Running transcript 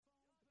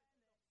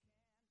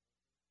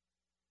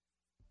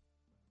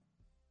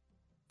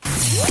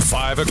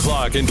5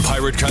 o'clock in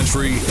Pirate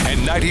Country,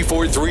 and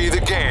 94.3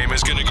 The Game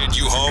is going to get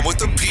you home with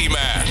the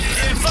P-Man.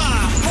 In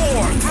 5,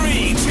 4,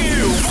 3, 2,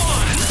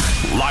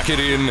 1. Lock it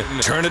in,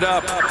 turn it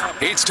up.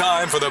 It's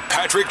time for the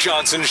Patrick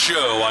Johnson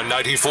Show on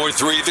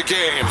 94.3 The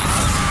Game.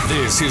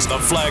 This is the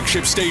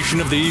flagship station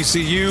of the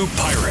ECU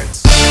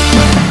Pirates.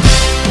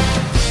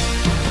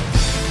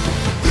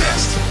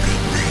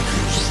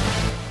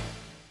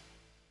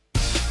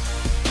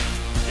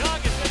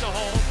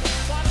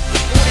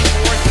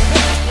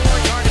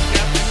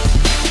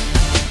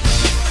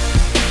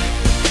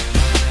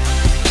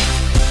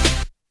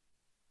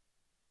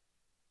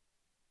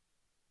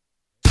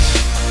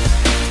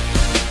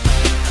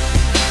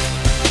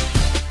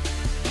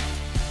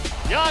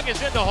 Young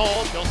is in the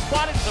hole. They'll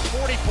spot it to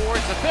 44.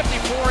 It's a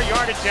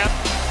 54-yard attempt.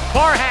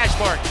 Far hash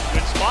mark.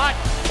 Good spot.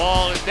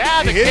 Ball is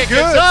down. The kick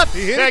is up.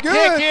 The kick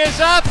is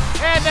up.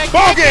 And the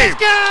kick is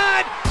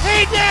good.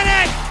 He did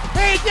it.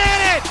 He did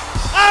it.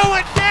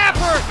 Owen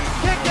Dapper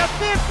kicked a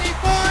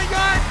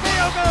 54-yard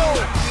field goal.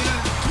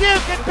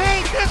 You can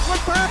paint this one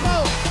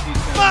purple.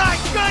 My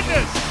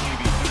goodness.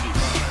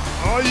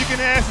 All you can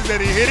ask is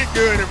that he hit it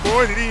good, and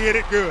boy, did he hit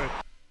it good.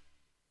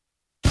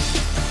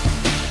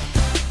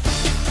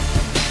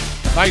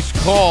 Nice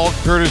call,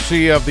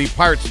 courtesy of the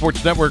Pirate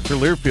Sports Network for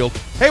Learfield.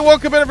 Hey,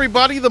 welcome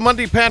everybody, the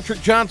Monday Patrick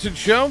Johnson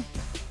Show.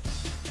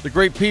 The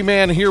great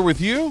P-Man here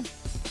with you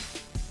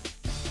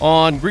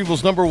on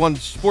Greenville's #1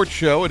 sports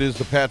show. It is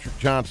the Patrick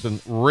Johnson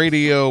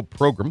radio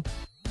program.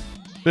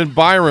 Ben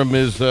Byram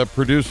is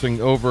producing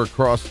over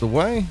across the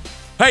way.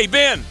 Hey,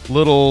 Ben.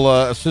 Little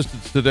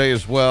assistance today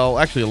as well.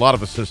 Actually, a lot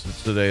of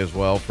assistance today as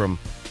well from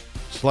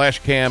Slash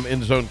Cam,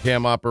 End Zone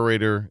Cam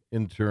operator,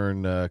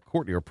 intern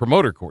Courtney, or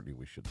promoter Courtney,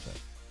 we should say.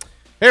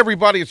 Hey,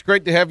 everybody, it's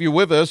great to have you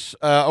with us.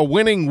 A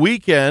winning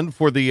weekend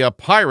for the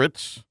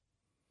Pirates,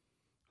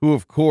 who,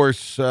 of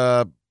course,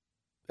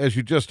 as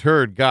you just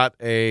heard, got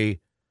a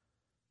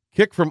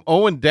kick from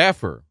Owen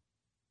Daffer,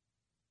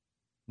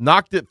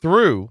 knocked it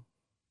through,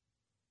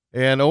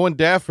 and Owen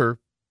Daffer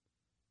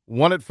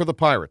won it for the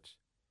Pirates.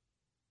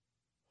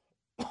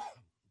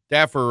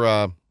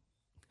 Daffer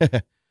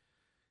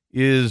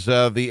is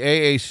the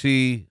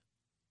AAC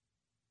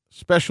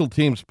Special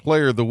Teams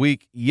Player of the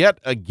Week yet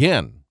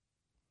again.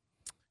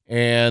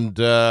 And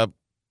Holt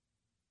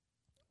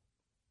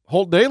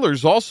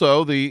Naylor's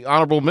also the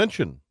honorable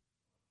mention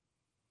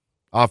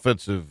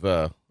offensive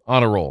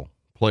honor roll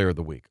player of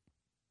the week.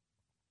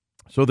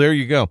 So there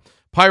you go.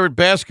 Pirate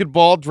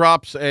basketball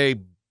drops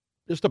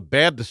just a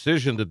bad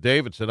decision to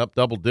Davidson, up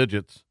double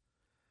digits.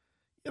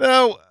 You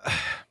know,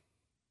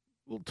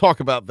 we'll talk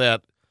about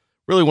that.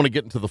 Really want to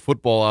get into the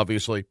football,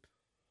 obviously.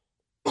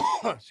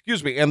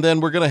 Excuse me. And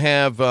then we're going to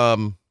have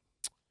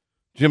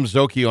Jim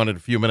Szoke on in a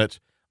few minutes.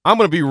 I'm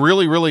going to be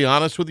really, really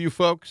honest with you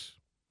folks,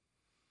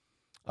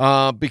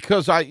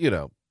 because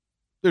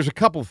there's a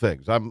couple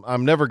things.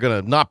 I'm never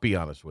going to not be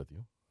honest with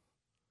you,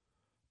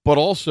 but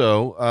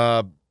also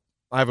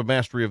I have a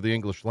mastery of the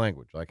English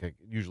language. Like I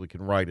usually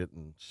can write it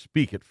and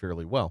speak it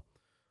fairly well.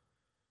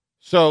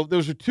 So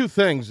those are two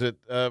things that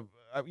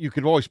you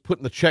could always put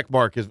in the check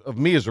mark of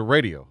me as a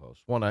radio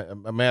host. One,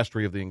 a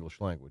mastery of the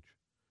English language.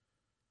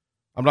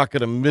 I'm not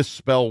going to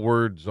misspell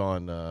words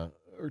on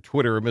or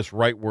Twitter or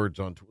miswrite words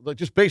on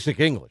just basic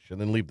English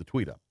and then leave the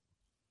tweet up.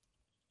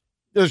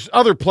 There's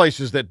other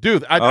places that do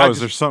that. Is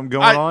there something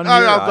going on here?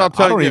 I'll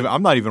tell you.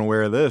 I'm not even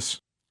aware of this.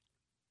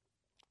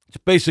 It's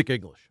basic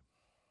English.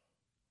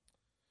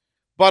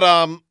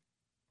 But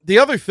the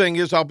other thing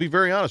is, I'll be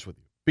very honest with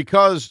you,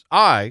 because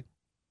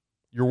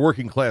your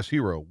working class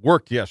hero,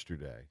 worked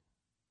yesterday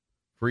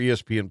for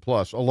ESPN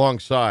Plus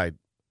alongside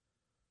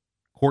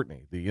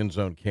Courtney, the End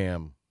Zone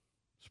Cam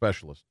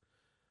specialist.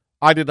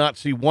 I did not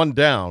see one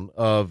down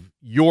of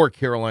your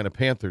Carolina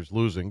Panthers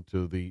losing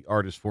to the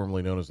artist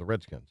formerly known as the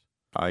Redskins.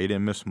 You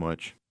didn't miss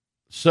much.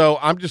 So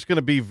I'm just going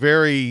to be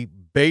very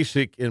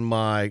basic in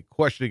my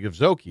questioning of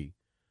Szoke.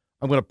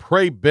 I'm going to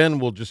pray Ben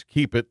will just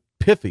keep it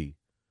pithy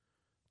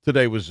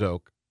today with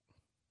Szoke.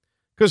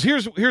 Because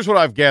here's what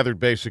I've gathered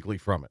basically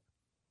from it.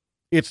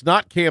 It's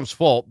not Cam's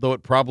fault, though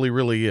it probably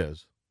really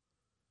is.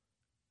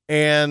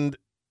 And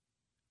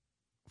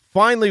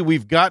finally,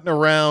 we've gotten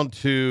around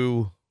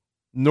to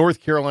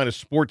North Carolina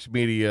sports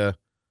media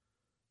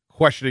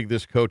questioning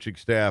this coaching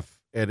staff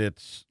and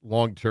its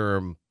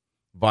long-term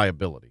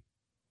viability.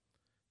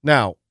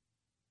 Now,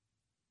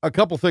 a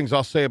couple things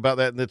I'll say about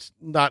that, and it's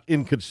not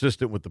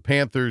inconsistent with the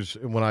Panthers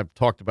and when I've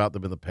talked about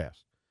them in the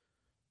past.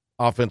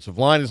 Offensive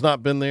line has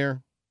not been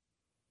there.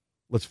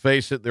 Let's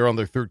face it, they're on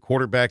their third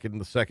quarterback in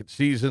the second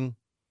season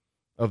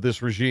of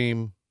this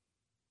regime,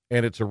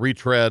 and it's a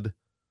retread.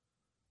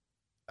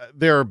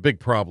 There are big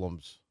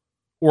problems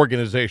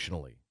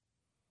organizationally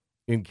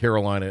in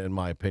Carolina, in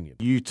my opinion.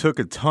 You took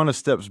a ton of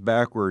steps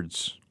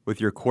backwards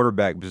with your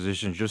quarterback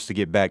position just to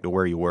get back to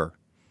where you were.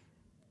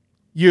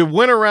 You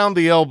went around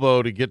the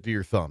elbow to get to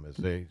your thumb, as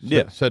they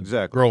said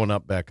exactly. Growing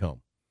up back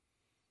home.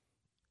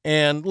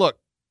 And look,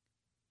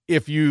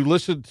 if you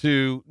listen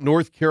to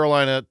North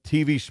Carolina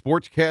TV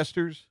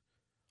sportscasters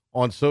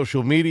on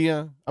social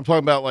media, I'm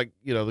talking about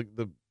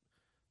the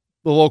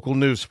the local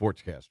news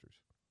sportscasters.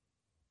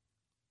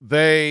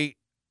 They,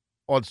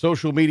 on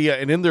social media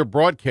and in their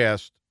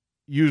broadcast,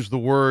 use the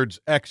words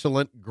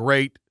excellent,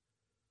 great,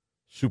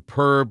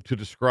 superb to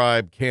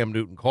describe Cam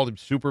Newton. Called him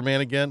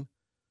Superman again.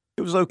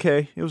 It was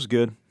okay. It was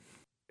good.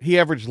 He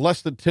averaged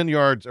less than 10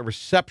 yards a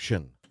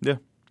reception. Yeah.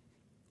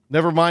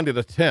 Never mind an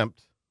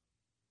attempt.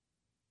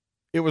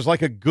 It was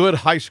like a good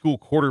high school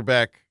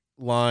quarterback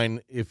line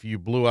if you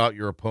blew out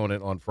your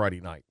opponent on Friday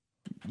night.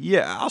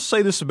 Yeah, I'll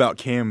say this about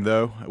Cam,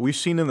 though. We've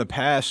seen in the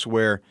past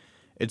where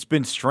it's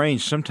been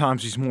strange.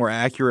 Sometimes he's more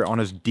accurate on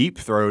his deep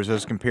throws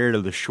as compared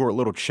to the short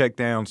little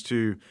checkdowns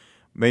to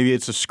maybe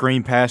it's a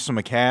screen pass to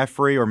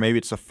McCaffrey or maybe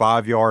it's a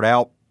 5-yard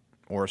out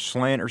or a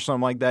slant or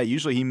something like that.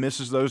 Usually he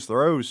misses those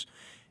throws.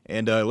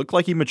 And it looked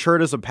like he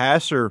matured as a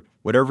passer,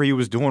 whatever he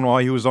was doing while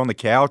he was on the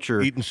couch. Or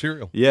eating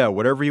cereal. Yeah,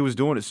 whatever he was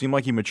doing, it seemed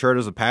like he matured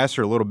as a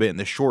passer a little bit in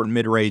the short and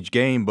mid-range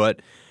game.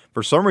 But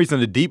for some reason,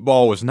 the deep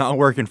ball was not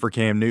working for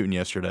Cam Newton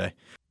yesterday.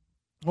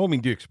 Well, I mean,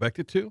 do you expect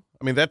it to?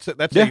 I mean, that's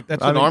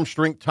an arm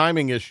strength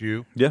timing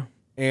issue. Yeah.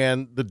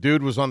 And the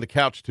dude was on the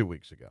couch 2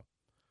 weeks ago.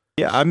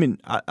 Yeah, I mean,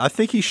 I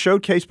think he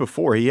showcased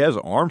before. He has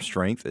arm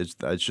strength. It's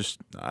just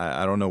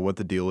I don't know what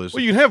the deal is.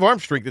 Well, you have arm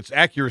strength. It's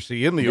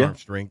accuracy in the arm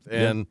strength.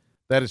 And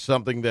that is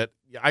something that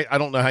I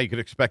don't know how you could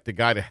expect a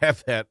guy to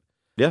have that.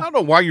 Yeah. I don't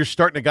know why you're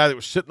starting a guy that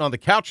was sitting on the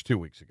couch 2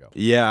 weeks ago.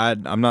 Yeah,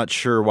 I'm not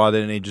sure why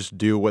they didn't just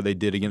do what they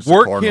did against the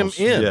Cardinals.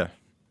 Work him in. Yeah.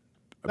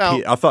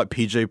 Now, I thought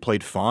PJ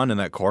played fine in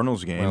that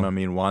Cardinals game. Well, I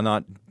mean, why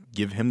not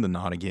give him the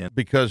nod again?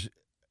 Because,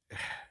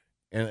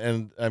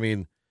 and I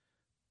mean,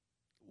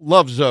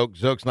 love Zoke.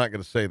 Zoke's not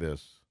going to say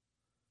this.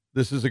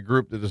 This is a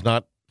group that does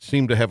not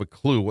seem to have a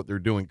clue what they're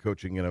doing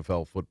coaching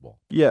NFL football.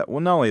 Yeah,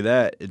 well, not only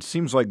that, it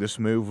seems like this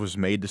move was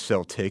made to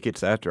sell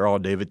tickets. After all,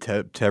 David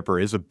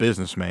Tepper is a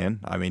businessman.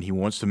 I mean, he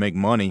wants to make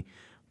money.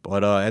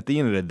 But at the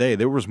end of the day,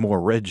 there was more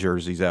red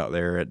jerseys out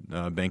there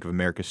at Bank of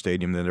America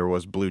Stadium than there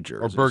was blue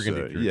jerseys. Or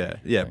burgundy jerseys.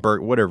 Yeah,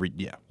 whatever.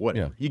 Yeah,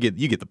 whatever. Yeah.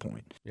 You get the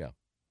point. Yeah.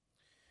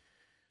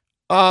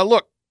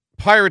 Look,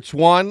 Pirates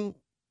won.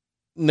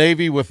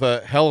 Navy with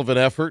a hell of an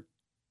effort.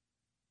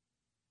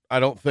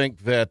 I don't think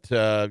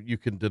that you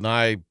can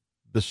deny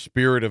the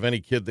spirit of any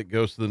kid that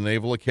goes to the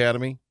Naval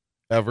Academy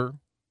ever.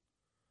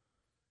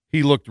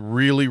 He looked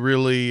really,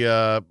 really,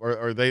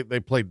 they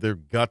played their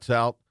guts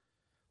out.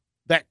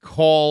 That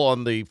call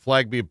on the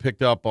flag being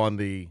picked up on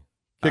the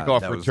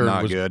kickoff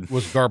return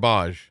was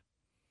garbage.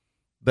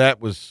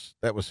 That was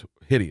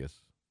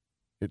hideous.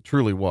 It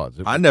truly was.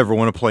 I never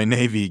want to play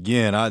Navy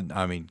again.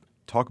 I mean,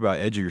 talk about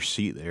edge of your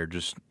seat there,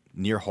 just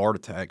near heart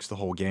attacks the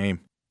whole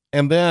game.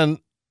 And then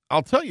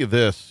I'll tell you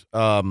this.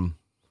 I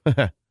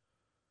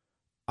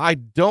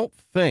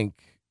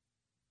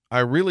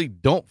really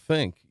don't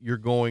think you're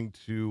going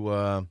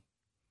to,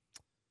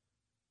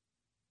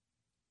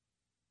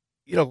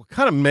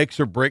 kind of makes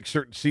or breaks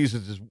certain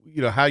seasons is,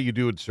 how you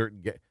do in certain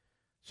games.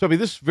 So, I mean,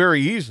 this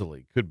very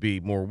easily could be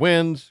more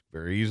wins,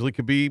 very easily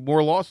could be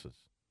more losses.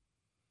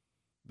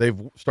 They've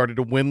started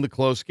to win the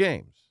close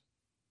games.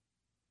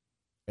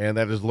 And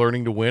that is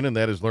learning to win, and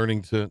that is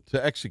learning to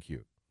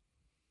execute.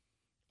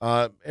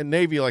 And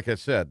Navy, like I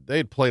said, they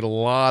had played a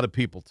lot of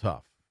people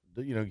tough.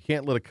 You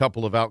can't let a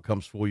couple of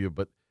outcomes fool you,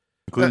 but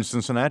including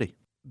Cincinnati.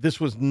 This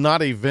was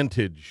not a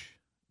vintage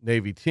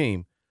Navy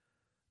team.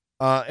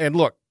 And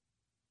look,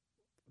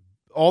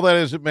 all that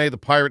as it may, the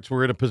Pirates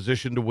were in a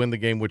position to win the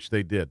game, which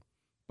they did.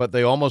 But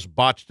they almost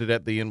botched it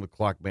at the end with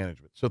clock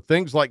management. So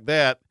things like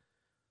that,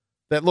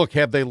 look,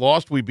 had they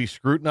lost, we'd be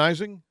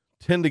scrutinizing,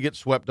 tend to get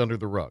swept under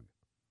the rug.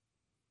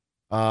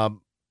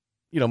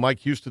 Mike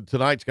Houston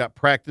tonight's got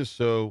practice,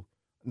 so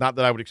not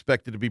that I would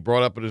expect it to be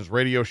brought up at his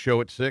radio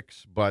show at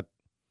 6, but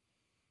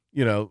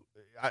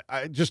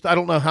I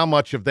don't know how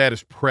much of that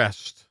is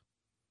pressed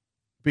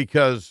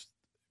because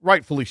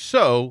rightfully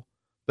so,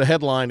 the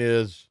headline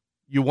is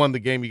you won the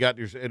game, you got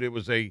yours, and it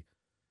was a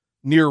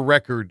near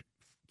record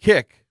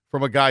kick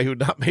from a guy who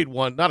had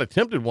not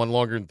attempted one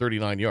longer than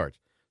 39 yards.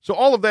 So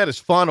all of that is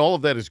fun, all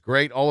of that is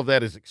great, all of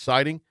that is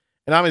exciting,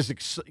 and I'm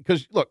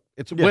because look,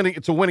 it's a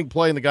winning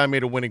play, and the guy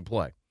made a winning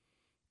play.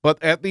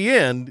 But at the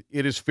end,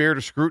 it is fair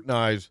to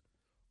scrutinize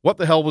what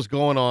the hell was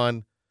going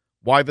on,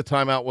 why the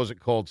timeout wasn't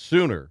called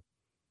sooner.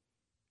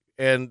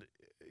 And,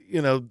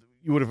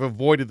 you would have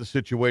avoided the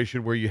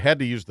situation where you had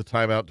to use the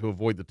timeout to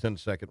avoid the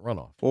 10-second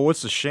runoff. Well,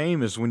 what's a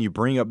shame is when you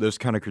bring up those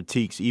kind of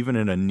critiques, even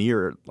in a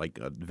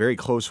very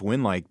close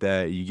win like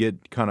that, you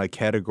get kind of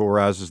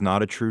categorized as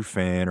not a true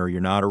fan, or you're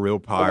not a real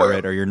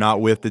Pirate, or you're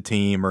not with the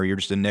team, or you're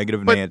just a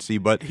negative Nancy.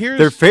 But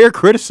they're fair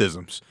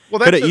criticisms. Well,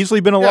 could have easily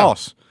been a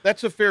loss.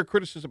 That's a fair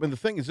criticism. And the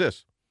thing is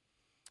this.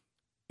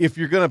 If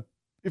you're in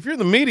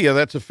the media,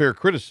 that's a fair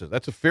criticism.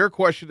 That's a fair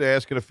question to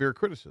ask and a fair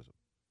criticism.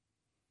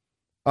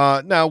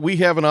 Now, we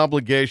have an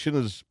obligation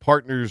as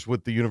partners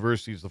with the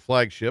university as the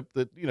flagship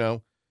that,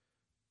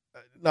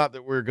 not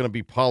that we're going to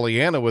be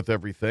Pollyanna with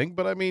everything,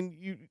 but I mean,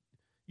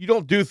 you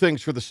don't do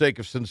things for the sake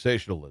of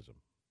sensationalism.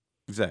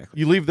 Exactly.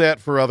 You leave that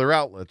for other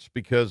outlets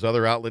because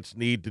other outlets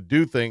need to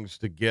do things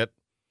to get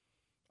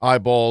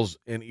eyeballs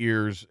and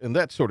ears and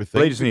that sort of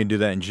thing. They just need to do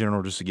that in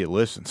general just to get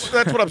listens.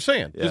 Well, that's what I'm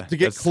saying. Yeah, just to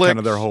get that's clicks kind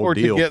of their whole or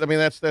deal. to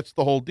get, that's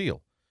the whole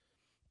deal.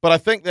 But I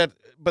think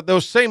but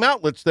those same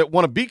outlets that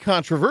want to be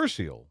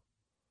controversial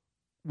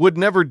would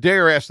never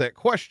dare ask that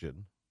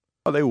question.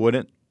 Oh, they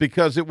wouldn't.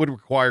 Because it would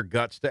require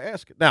guts to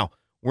ask it. Now,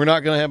 we're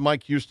not going to have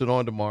Mike Houston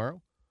on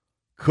tomorrow.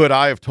 Could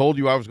I have told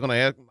you I was going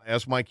to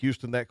ask Mike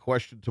Houston that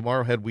question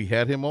tomorrow had we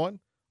had him on?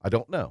 I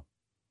don't know.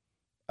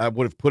 I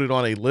would have put it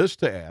on a list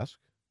to ask,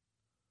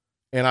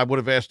 and I would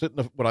have asked it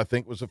in what I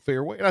think was a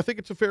fair way, and I think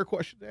it's a fair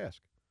question to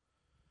ask.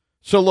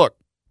 So, look,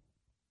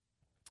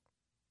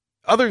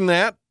 other than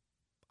that,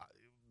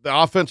 the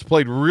offense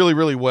played really,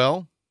 really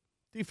well.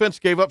 Defense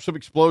gave up some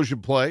explosion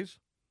plays.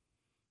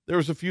 There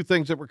was a few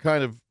things that were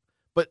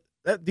but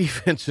that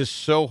defense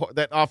is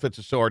that offense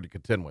is so hard to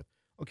contend with.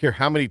 I don't care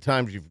how many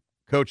times you've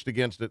coached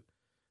against it.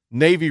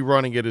 Navy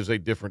running it is a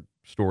different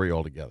story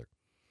altogether.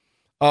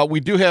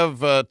 We do have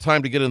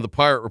time to get into the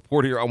Pirate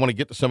Report here. I want to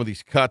get to some of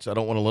these cuts. I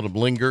don't want to let them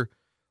linger.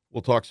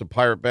 We'll talk some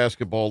Pirate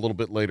basketball a little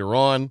bit later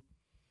on.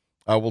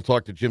 We'll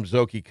talk to Jim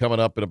Szoke coming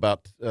up in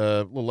about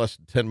a little less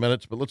than 10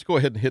 minutes. But let's go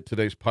ahead and hit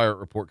today's Pirate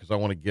Report because I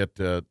want to get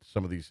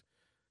some of these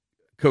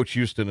Coach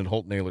Houston and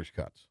Holt Naylor's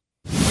cuts.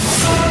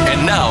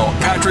 And now,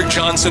 Patrick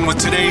Johnson with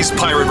today's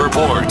Pirate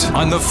Report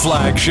on the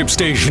flagship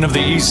station of the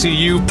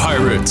ECU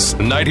Pirates,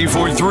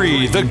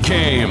 94.3 The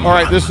Game. All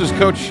right, this is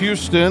Coach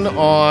Houston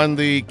on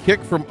the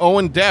kick from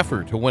Owen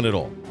Daffer to win it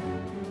all.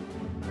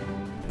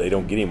 They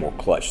don't get any more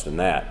clutch than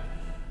that.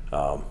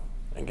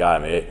 And guy,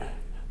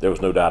 there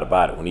was no doubt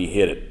about it. When he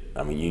hit it,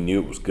 you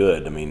knew it was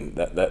good.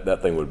 That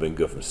thing would have been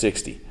good from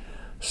 60.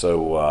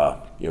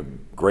 So,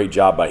 great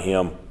job by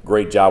him.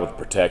 Great job with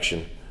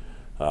protection.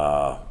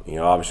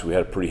 Obviously we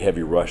had a pretty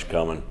heavy rush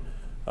coming.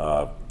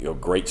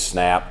 Great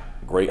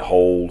snap, great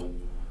hold.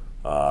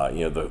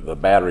 The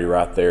battery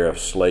right there of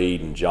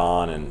Slade and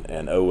John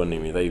and Owen.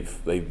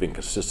 They've been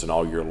consistent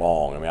all year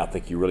long. I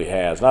think he really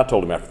has. And I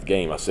told him after the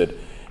game, I said,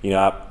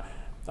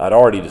 I'd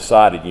already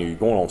decided you're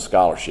going on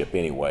scholarship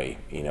anyway.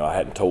 I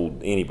hadn't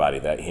told anybody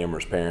that, him or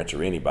his parents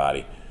or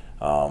anybody.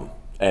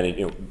 There's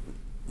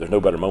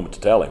no better moment to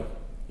tell him.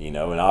 And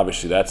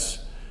obviously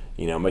that's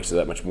makes it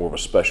that much more of a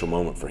special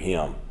moment for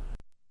him.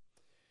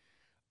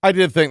 I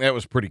did think that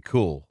was pretty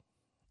cool.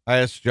 I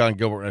asked John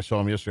Gilbert when I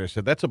saw him yesterday, I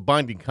said, that's a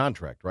binding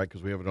contract, right?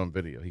 Because we have it on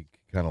video. He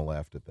kind of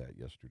laughed at that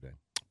yesterday.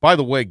 By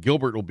the way,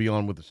 Gilbert will be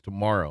on with us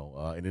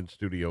tomorrow, an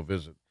in-studio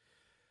visit.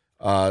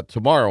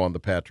 Tomorrow on the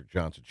Patrick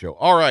Johnson Show.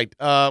 All right,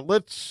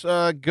 let's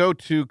go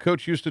to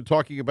Coach Houston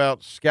talking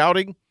about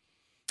scouting.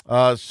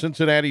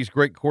 Cincinnati's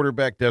great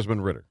quarterback,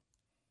 Desmond Ridder.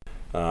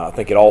 I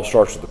think it all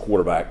starts with the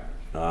quarterback.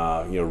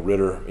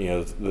 Ridder,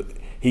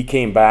 he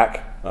came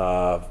back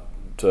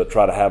to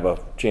try to have a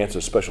chance at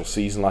a special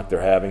season like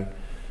they're having,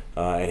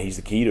 and he's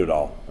the key to it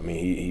all.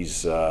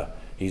 He's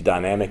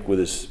dynamic with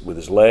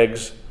his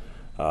legs.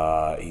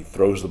 He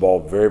throws the ball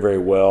very, very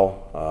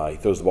well. He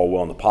throws the ball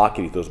well in the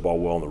pocket. He throws the ball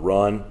well on the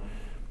run.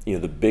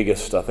 The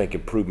biggest, I think,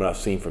 improvement I've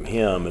seen from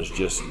him is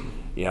just,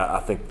 I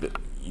think that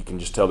you can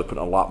just tell they're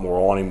putting a lot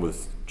more on him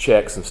with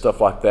checks and stuff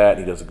like that.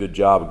 He does a good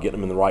job of getting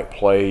them in the right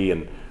play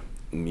and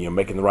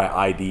making the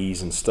right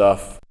IDs and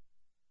stuff.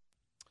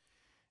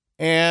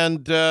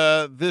 And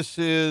this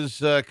is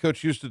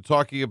Coach Houston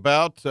talking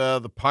about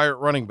the Pirate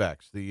running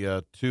backs,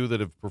 the two that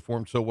have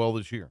performed so well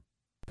this year.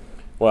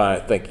 Well, I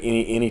think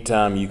any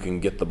time you can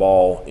get the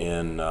ball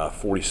in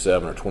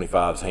 47 or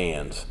 25's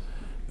hands,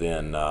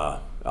 then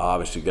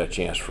obviously you've got a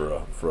chance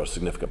for a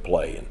significant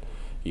play. And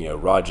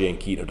Rajay and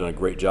Keaton have done a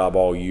great job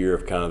all year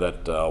of kind of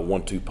that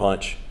 1-2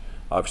 punch.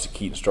 Obviously,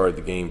 Keaton started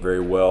the game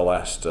very well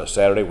last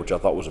Saturday, which I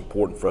thought was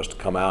important for us to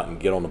come out and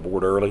get on the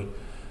board early.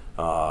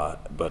 I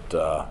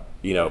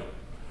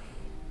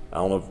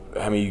don't know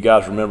how many of you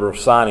guys remember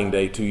signing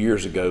day 2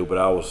 years ago, but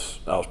I was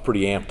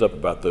pretty amped up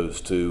about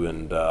those two,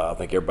 and I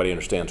think everybody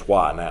understands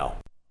why now.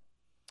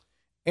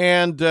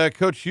 And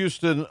Coach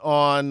Houston,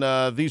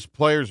 on these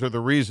players are the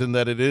reason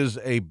that it is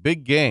a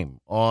big game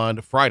on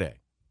Friday.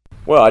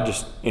 Well, I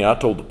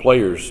told the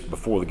players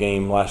before the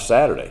game last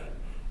Saturday,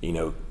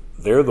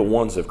 they're the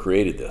ones that have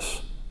created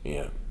this.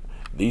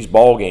 These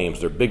ball games,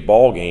 they're big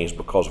ball games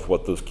because of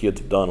what those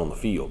kids have done on the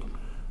field.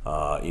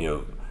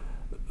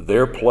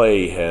 Their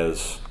play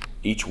has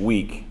each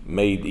week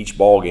made each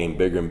ball game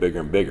bigger and bigger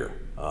and bigger.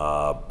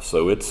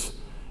 So it's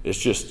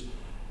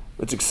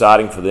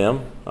exciting for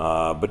them.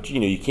 But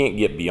you can't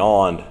get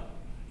beyond.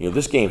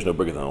 This game's no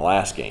bigger than the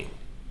last game.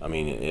 I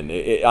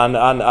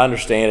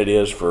understand it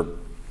is for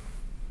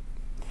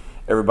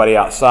everybody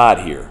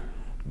outside here,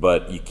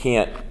 but you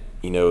can't.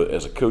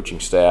 As a coaching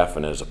staff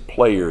and as a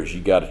players, you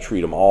got to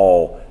treat them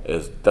all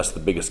as that's the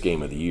biggest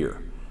game of the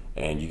year.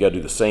 And you got to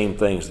do the same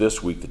things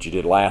this week that you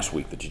did last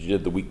week, that you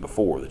did the week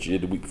before, that you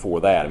did the week before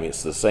that.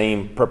 It's the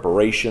same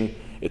preparation.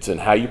 It's in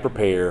how you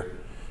prepare,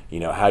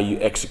 how you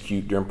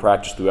execute during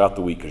practice throughout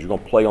the week, because you're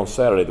going to play on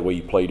Saturday the way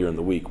you play during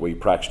the week, the way you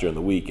practice during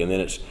the week. And then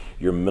it's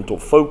your mental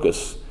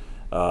focus,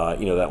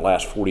 that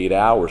last 48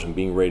 hours and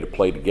being ready to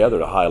play together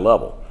at a high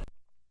level.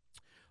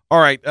 All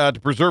right, to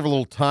preserve a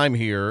little time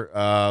here,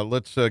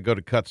 let's go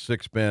to Cut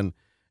 6, Ben.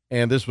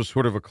 And this was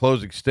sort of a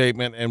closing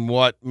statement and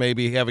what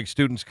maybe having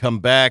students come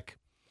back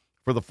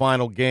for the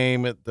final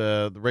game at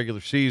the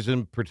regular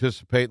season,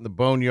 participate in the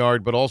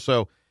Boneyard, but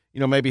also,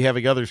 maybe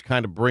having others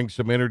kind of bring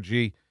some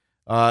energy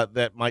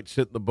that might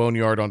sit in the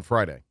Boneyard on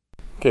Friday.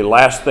 Okay,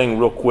 last thing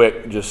real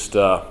quick, just,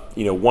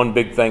 one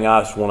big thing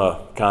I just want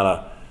to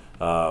kind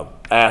of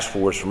ask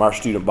for is from our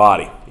student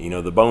body.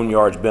 The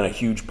Boneyard's been a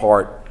huge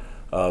part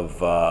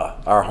of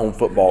our home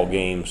football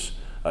games,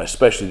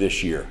 especially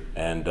this year.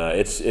 And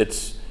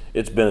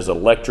it's been as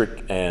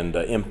electric and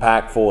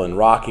impactful and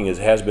rocking as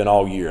it has been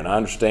all year. And I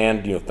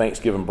understand,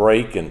 Thanksgiving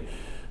break and,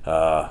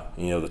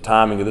 the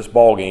timing of this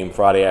ball game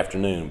Friday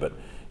afternoon. But,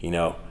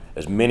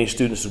 as many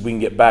students as we can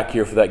get back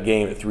here for that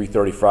game at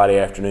 3:30 Friday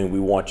afternoon, we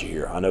want you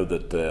here. I know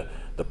that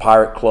the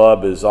Pirate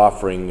Club is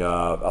offering,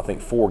 I think,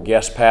 4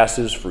 guest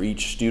passes for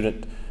each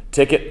student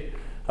ticket.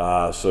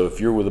 So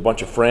if you're with a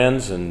bunch of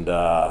friends and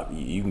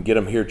you can get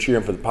them here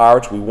cheering for the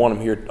Pirates, we want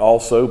them here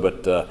also.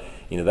 But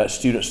that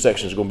student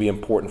section is going to be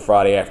important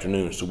Friday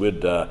afternoon. So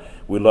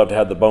we'd love to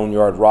have the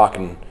Boneyard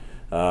rocking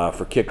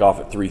for kickoff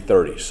at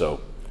 3:30. So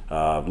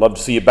love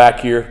to see you back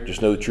here.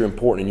 Just know that you're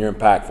important and you're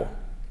impactful.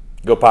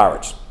 Go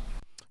Pirates.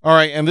 All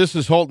right, and this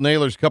is Holton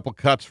Ahlers' couple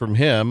cuts from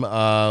him.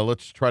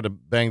 Let's try to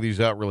bang these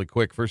out really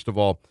quick. First of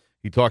all,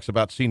 he talks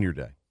about Senior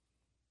Day.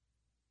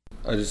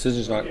 A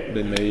decision's not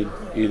been made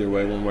either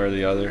way, one way or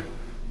the other.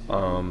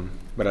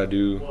 But I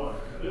do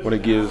want to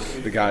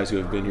give the guys who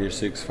have been here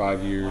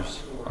 5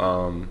 years,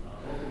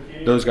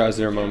 those guys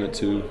their moment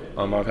too.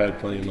 I've had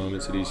plenty of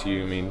moments at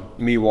ECU. I mean,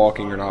 me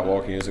walking or not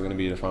walking isn't going to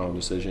be the final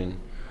decision.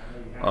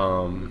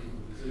 I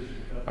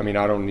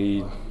don't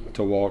need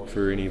to walk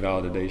for any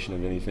validation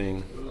of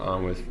anything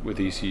with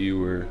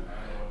ECU or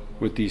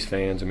with these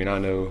fans. I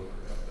know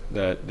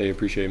that they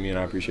appreciate me and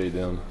I appreciate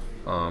them.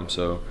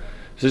 So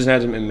decision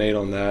hasn't been made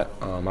on that.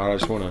 I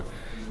just want to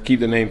keep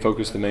the main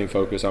focus. I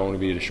don't want to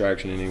be a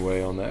distraction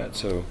anyway on that.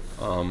 So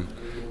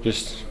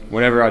just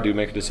whenever I do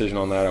make a decision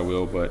on that, I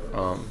will. But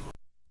well,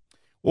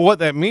 what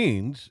that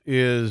means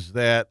is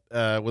that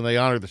when they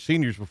honor the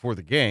seniors before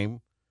the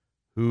game,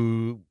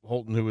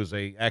 Holton, who is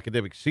a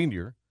academic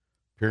senior,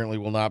 apparently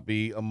will not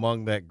be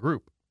among that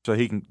group. So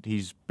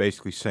he's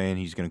basically saying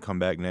he's going to come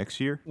back next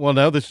year? Well,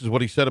 no, this is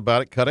what he said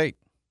about it, Cut 8.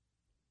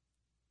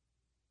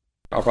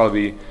 I'll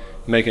probably be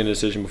making a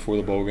decision before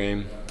the bowl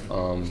game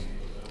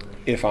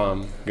if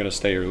I'm going to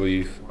stay or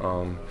leave.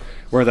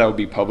 Whether that would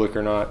be public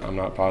or not, I'm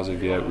not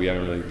positive yet. We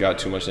haven't really got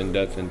too much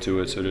in-depth into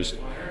it, so just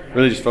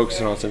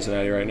focusing on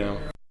Cincinnati right now.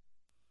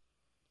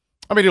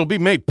 It'll be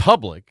made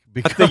public.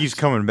 I think he's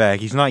coming back.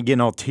 He's not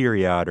getting all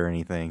teary-eyed or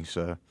anything,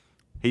 so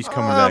he's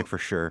coming back for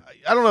sure.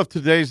 I don't know if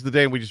today's the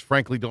day, and we just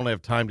frankly don't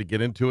have time to get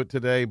into it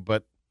today,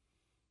 but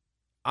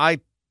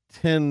I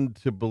tend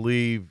to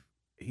believe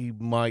he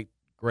might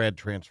grad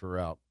transfer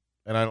out.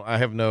 And I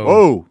have no...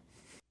 Whoa!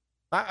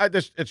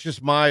 It's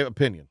just my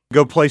opinion.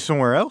 Go play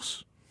somewhere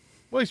else?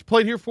 Well, he's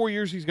played here 4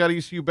 years. He's got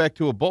ECU back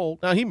to a bowl.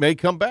 Now, he may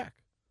come back.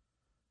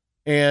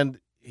 And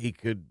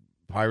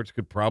Pirates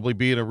could probably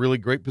be in a really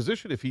great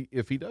position if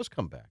he does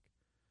come back.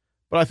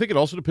 But I think it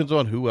also depends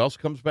on who else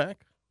comes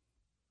back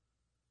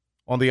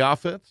on the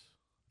offense.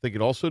 I think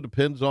it also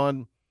depends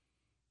on,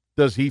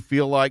 does he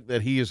feel like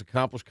that he has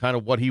accomplished kind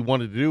of what he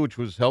wanted to do, which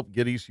was help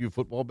get ECU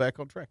football back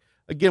on track.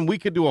 Again, we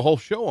could do a whole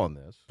show on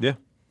this. Yeah.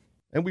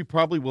 And we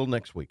probably will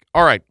next week.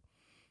 All right.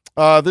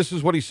 This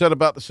is what he said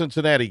about the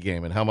Cincinnati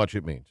game and how much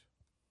it means.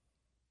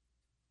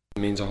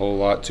 It means a whole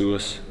lot to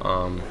us.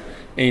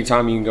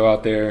 Anytime you can go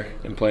out there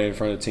and play in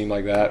front of a team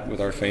like that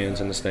with our fans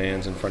in the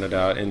stands in front of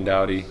in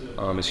Dowdy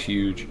is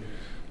huge.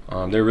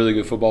 They're a really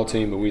good football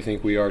team, but we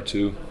think we are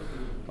too.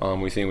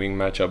 We think we can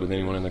match up with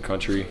anyone in the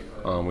country.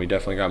 We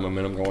definitely got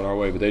momentum going our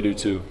way, but they do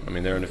too.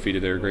 They're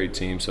undefeated. They're a great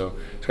team. So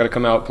it's got to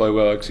come out, play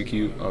well,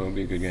 execute. It'll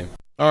be a good game.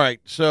 All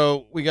right,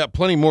 so we got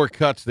plenty more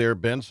cuts there,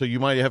 Ben. So you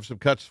might have some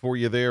cuts for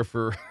you there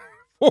for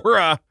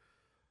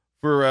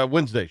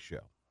Wednesday's show.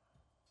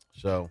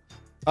 So,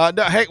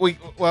 no, hey, we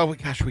got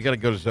to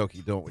go to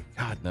Zoki, don't we?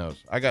 God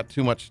knows, I got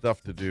too much stuff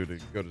to do to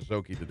go to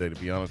Zoki today, to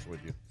be honest with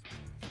you.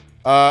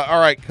 All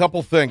right,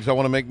 couple things I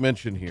want to make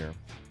mention here.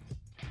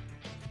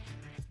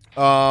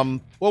 Well,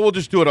 we'll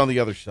just do it on the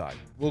other side.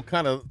 We'll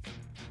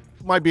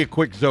might be a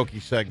quick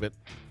Zoki segment.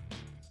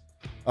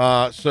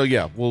 So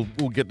yeah, we'll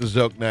get to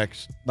Zoke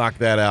next, knock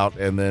that out,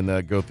 and then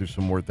go through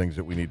some more things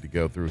that we need to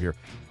go through here.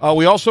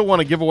 We also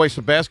want to give away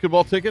some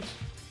basketball tickets.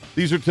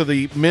 These are to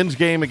the men's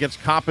game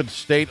against Coppin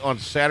State on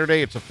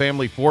Saturday. It's a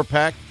family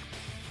 4-pack.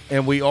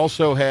 And we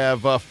also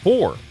have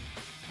 4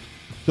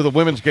 to the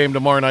women's game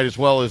tomorrow night as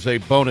well as a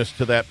bonus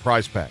to that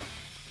prize pack.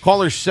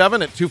 Caller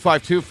 7 at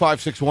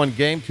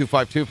 252-561-GAME,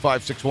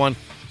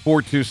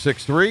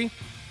 252-561-4263.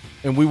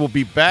 And we will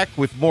be back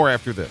with more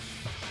after this.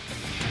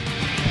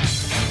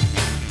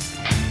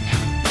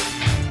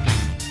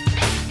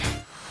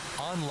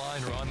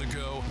 Online or on the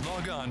go,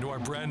 log on to our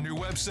brand new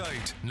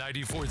website,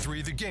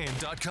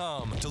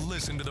 943thegame.com, to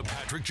listen to The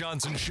Patrick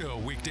Johnson Show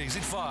weekdays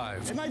at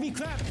 5. It might be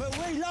crap, but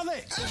we love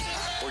it.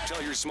 Or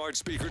tell your smart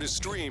speaker to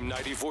stream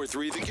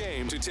 943 The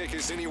Game to take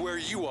us anywhere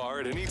you are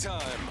at any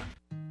time.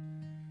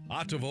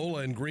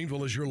 Ottavola in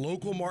Greenville is your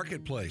local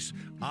marketplace.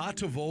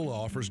 Ottavola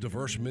offers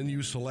diverse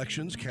menu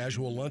selections,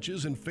 casual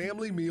lunches, and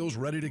family meals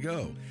ready to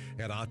go.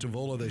 At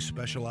Ottavola, they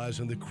specialize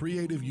in the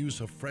creative use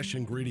of fresh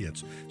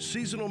ingredients,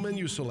 seasonal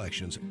menu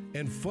selections,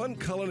 and fun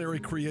culinary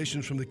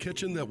creations from the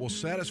kitchen that will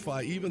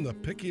satisfy even the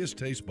pickiest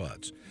taste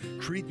buds.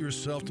 Treat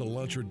yourself to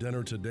lunch or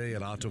dinner today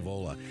at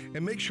Ottavola,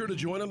 and make sure to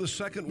join them the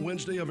second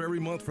Wednesday of every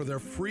month for their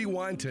free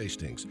wine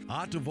tastings.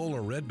 Ottavola,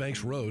 Red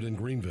Banks Road in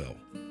Greenville.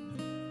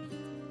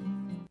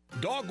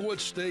 Dogwood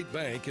State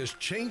Bank is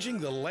changing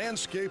the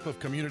landscape of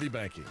community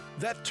banking.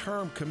 That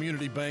term,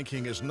 community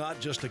banking, is not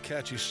just a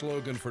catchy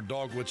slogan for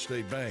Dogwood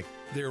State Bank.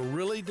 They're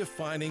really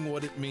defining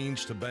what it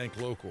means to bank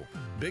local.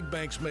 Big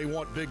banks may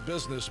want big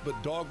business,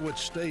 but Dogwood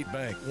State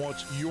Bank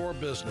wants your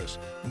business,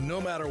 no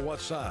matter what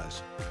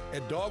size.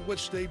 At Dogwood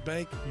State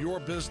Bank,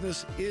 your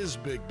business is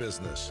big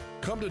business.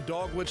 Come to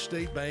Dogwood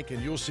State Bank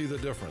and you'll see the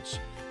difference.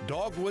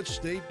 Dogwood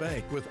State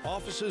Bank, with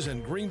offices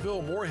in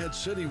Greenville, Morehead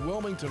City,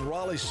 Wilmington,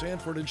 Raleigh,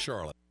 Sanford, and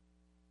Charlotte.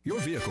 Your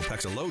vehicle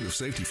packs a load of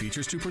safety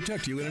features to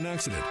protect you in an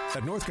accident.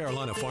 At North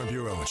Carolina Farm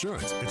Bureau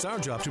Insurance, it's our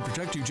job to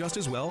protect you just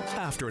as well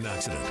after an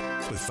accident.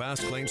 With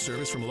fast claim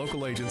service from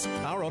local agents,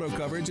 our auto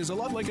coverage is a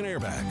lot like an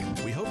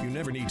airbag. We hope you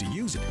never need to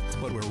use it,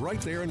 but we're right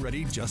there and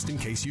ready just in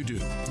case you do.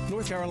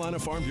 North Carolina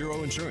Farm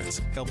Bureau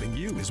Insurance. Helping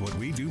you is what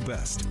we do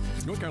best.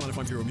 North Carolina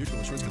Farm Bureau Mutual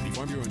Insurance Company,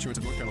 Farm Bureau Insurance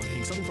of North Carolina,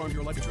 Inc., Southern Farm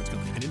Bureau Life Insurance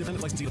Company, an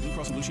independent licensee of Blue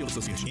Cross and Blue Shield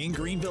Association. In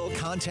Greenville,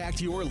 contact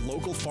your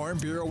local Farm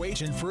Bureau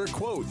agent for a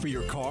quote for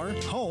your car,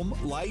 home,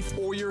 life,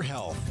 or your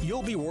health.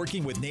 You'll be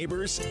working with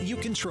neighbors you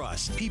can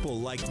trust, people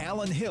like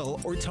Alan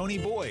Hill or Tony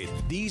Boyd.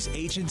 These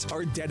agents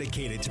are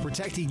dedicated to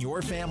protecting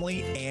your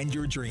family and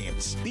your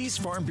dreams. These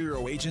Farm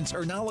Bureau agents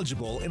are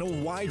knowledgeable in a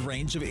wide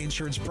range of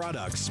insurance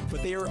products,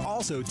 but they are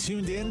also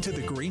tuned in to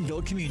the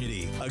Greenville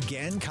community.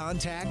 Again,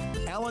 contact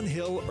Alan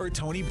Hill or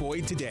Tony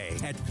Boyd today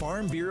at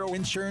Farm Bureau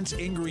Insurance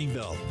in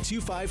Greenville,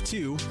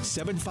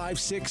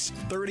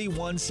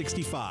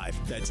 252-756-3165.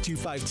 That's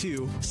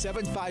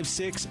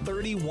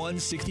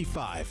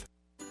 252-756-3165.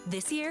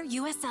 This year,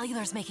 U.S.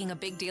 Cellular's making a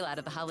big deal out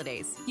of the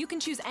holidays. You can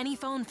choose any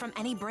phone from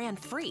any brand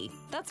free.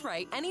 That's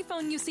right, any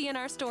phone you see in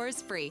our store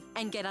is free.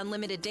 And get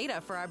unlimited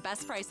data for our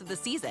best price of the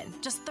season.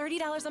 Just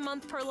 $30 a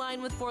month per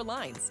line with 4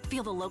 lines.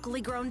 Feel the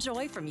locally grown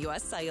joy from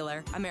U.S.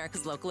 Cellular,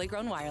 America's locally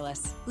grown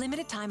wireless.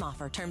 Limited time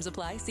offer. Terms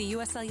apply. See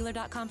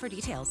uscellular.com for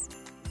details.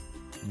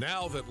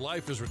 Now that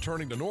life is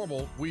returning to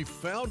normal, we've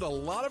found a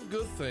lot of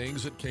good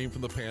things that came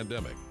from the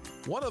pandemic.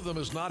 One of them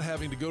is not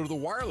having to go to the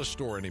wireless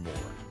store anymore.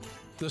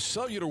 The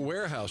Cellular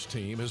Warehouse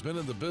team has been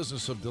in the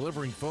business of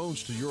delivering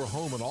phones to your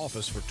home and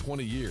office for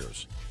 20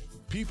 years.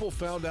 People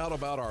found out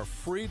about our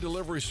free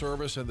delivery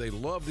service and they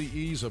love the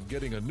ease of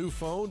getting a new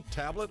phone,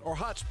 tablet, or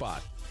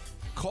hotspot.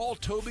 Call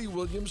Toby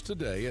Williams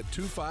today at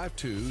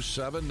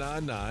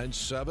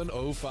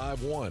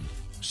 252-799-7051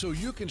 so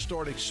you can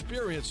start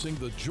experiencing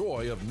the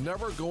joy of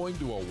never going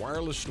to a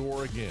wireless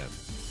store again.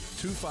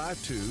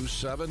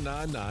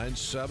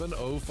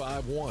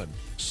 252-799-7051.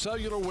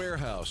 Cellular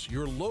Warehouse,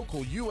 your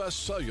local U.S.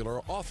 Cellular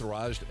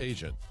authorized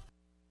agent.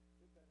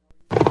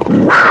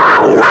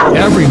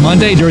 Every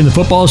Monday during the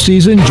football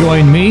season,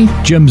 join me,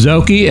 Jim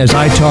Szoke, as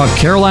I talk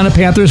Carolina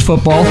Panthers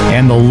football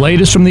and the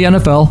latest from the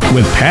NFL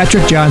with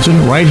Patrick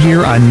Johnson right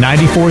here on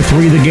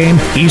 94.3 The Game,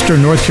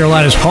 Eastern North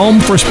Carolina's home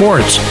for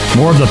sports.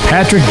 More of the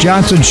Patrick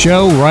Johnson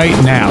Show right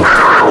now.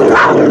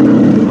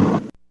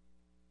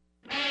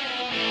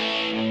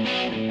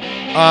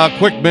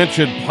 Quick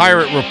mention,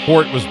 Pirate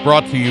Report was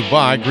brought to you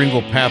by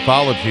Greenville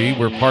Pathology.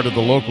 We're part of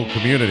the local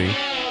community.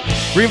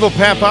 Greenville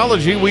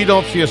Pathology, we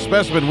don't see a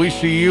specimen, we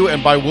see you,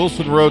 and by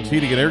Wilson Roads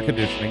Heating and Air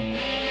Conditioning,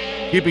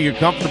 keeping you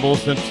comfortable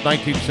since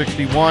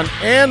 1961,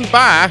 and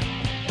by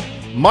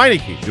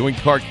Meineke, doing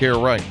car care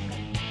right.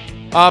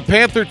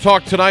 Panther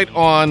Talk tonight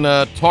on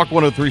Talk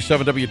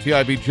 103.7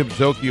 WTIB. Jim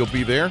Szoke will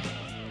be there.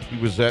 He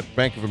was at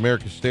Bank of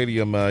America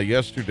Stadium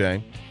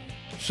yesterday.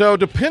 So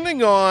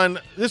depending on,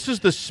 this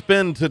is the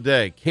spin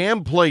today.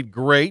 Cam played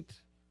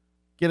great.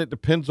 Again, it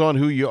depends on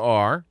who you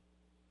are.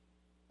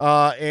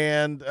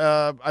 And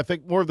I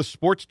think more of the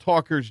sports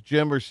talkers,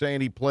 Jim, are saying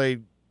he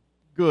played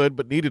good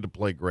but needed to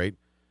play great.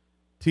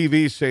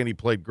 TV's saying he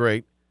played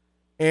great.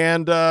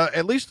 And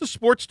at least the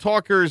sports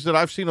talkers that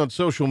I've seen on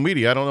social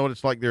media, I don't know what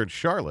it's like there in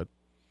Charlotte,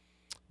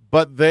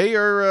 but they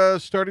are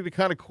starting to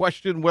kind of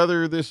question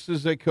whether this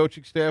is a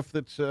coaching staff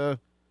that's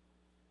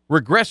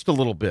regressed a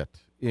little bit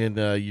in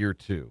year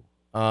two.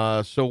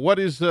 So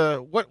what's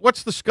the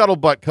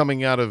scuttlebutt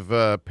coming out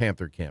of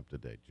Panther camp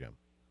today, Jim?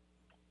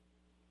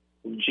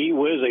 Gee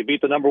whiz, they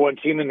beat the number one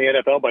team in the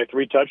NFL by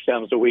 3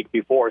 touchdowns the week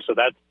before, so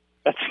that's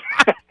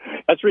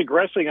that's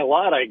regressing a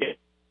lot, I guess.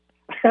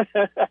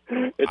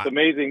 It's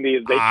amazing they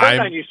turn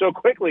on you so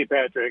quickly,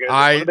 Patrick.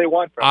 What do they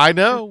want from you?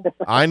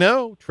 I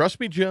know. Trust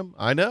me, Jim.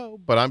 I know,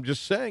 but I'm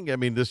just saying. I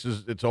mean,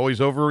 it's always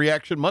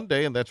overreaction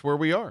Monday, and that's where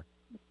we are.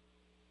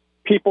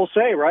 People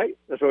say, right?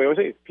 That's what we always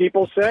say.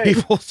 People say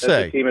that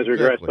the team has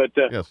regressed. Exactly.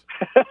 But yes.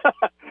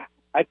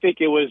 I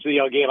think it was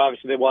a game,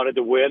 obviously, they wanted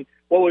to win.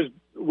 What was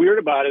weird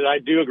about it, I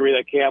do agree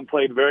that Cam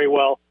played very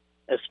well,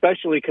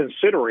 especially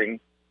considering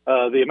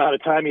the amount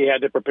of time he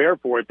had to prepare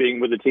for it, being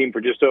with the team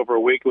for just over a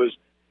week. Was,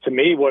 to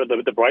me, one of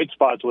the bright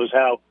spots was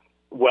how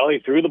well he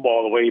threw the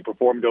ball, the way he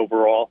performed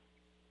overall.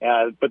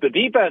 But the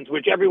defense,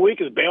 which every week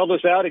has bailed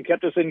us out and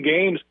kept us in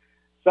games,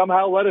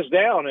 somehow let us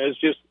down. It's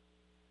just,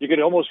 you could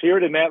almost hear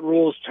it in Matt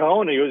Rule's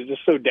tone. He was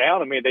just so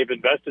down. I mean, they've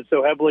invested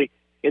so heavily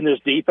in this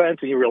defense,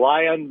 and you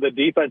rely on the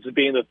defense as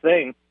being the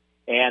thing.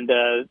 And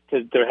to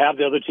have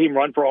the other team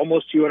run for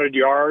almost 200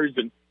 yards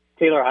and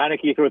Taylor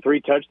Heineke throw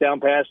 3 touchdown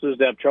passes,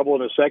 to have trouble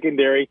in the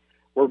secondary,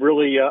 were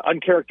really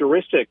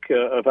uncharacteristic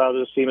of how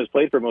this team has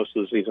played for most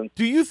of the season.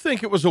 Do you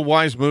think it was a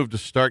wise move to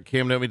start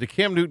Cam Newton? I mean, did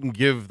Cam Newton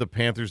give the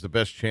Panthers the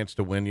best chance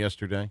to win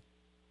yesterday?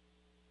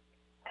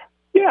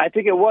 Yeah, I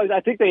think it was. I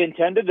think they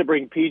intended to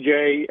bring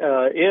PJ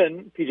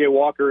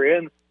Walker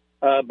in,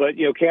 but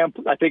Cam,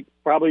 I think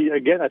probably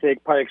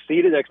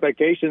exceeded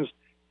expectations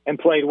and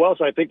played well.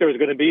 So I think there was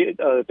going to be.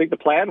 I think the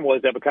plan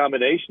was to have a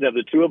combination of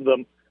the two of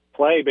them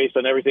play based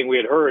on everything we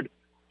had heard.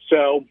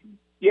 So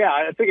yeah,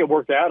 I think it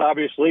worked out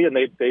obviously, and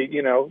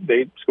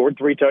they scored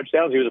 3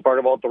 touchdowns. He was a part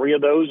of all 3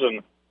 of those,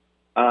 and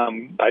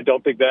I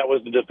don't think that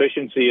was the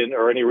deficiency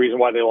or any reason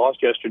why they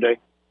lost yesterday.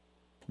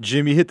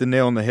 Jim, you hit the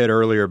nail on the head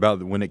earlier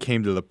about when it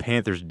came to the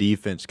Panthers'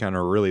 defense kind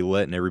of really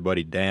letting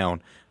everybody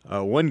down.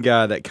 One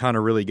guy that kind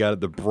of really got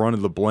the brunt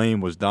of the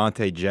blame was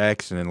Dante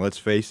Jackson, and let's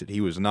face it,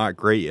 he was not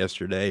great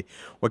yesterday.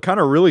 What kind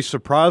of really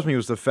surprised me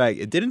was the fact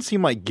it didn't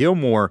seem like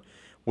Gilmore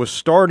was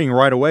starting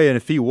right away, and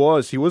if he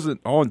wasn't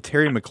on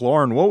Terry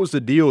McLaurin. What was the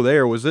deal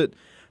there? Was it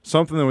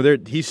something where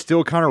he's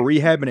still kind of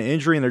rehabbing an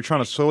injury and they're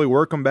trying to slowly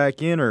work him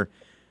back in, or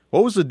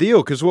what was the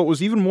deal? Because what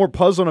was even more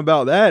puzzling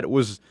about that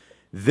was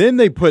then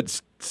they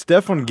put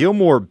Stephon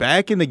Gilmore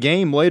back in the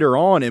game later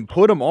on and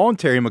put him on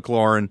Terry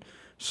McLaurin.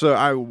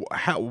 So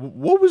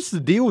what was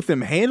the deal with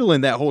them handling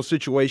that whole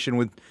situation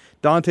with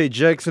Dante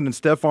Jackson and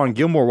Stephon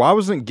Gilmore? Why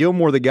wasn't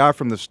Gilmore the guy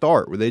from the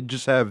start?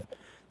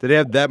 Did they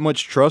have that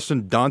much trust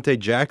in Dante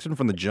Jackson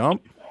from the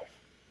jump?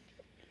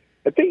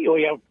 I think,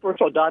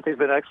 first of all, Dante's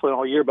been excellent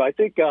all year, but I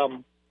think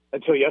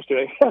until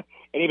yesterday, and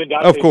even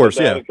Dante, of course,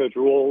 Coach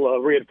Rule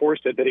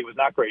reinforced it that he was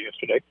not great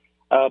yesterday.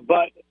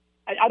 But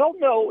I don't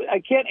know.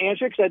 I can't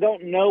answer because I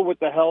don't know what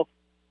the health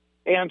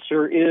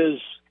answer is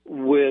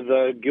with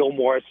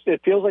Gilmore.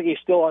 It feels like he's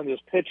still on this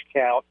pitch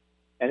count,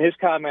 and his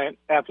comment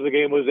after the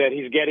game was that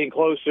he's getting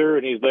closer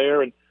and he's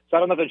there. And so I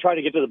don't know if they're trying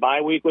to get to the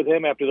bye week with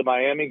him after the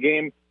Miami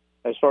game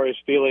as far as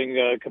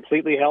feeling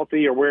completely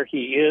healthy or where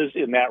he is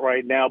in that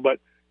right now. But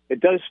it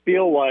does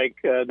feel like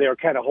they're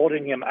kind of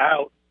holding him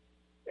out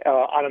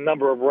on a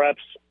number of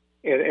reps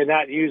and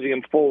not using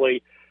him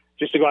fully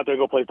just to go out there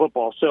and go play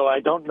football. So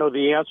I don't know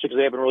the answer because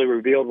they haven't really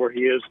revealed where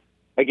he is.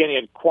 Again, he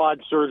had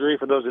quad surgery,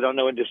 for those that don't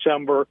know, in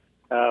December.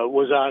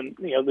 Was on,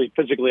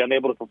 physically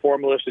unable to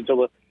perform list until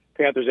the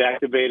Panthers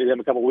activated him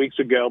a couple weeks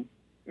ago.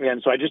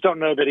 And so I just don't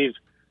know that he's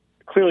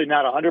clearly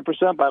not 100%,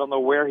 but I don't know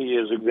where he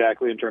is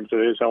exactly in terms of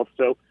his health.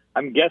 So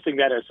I'm guessing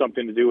that has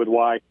something to do with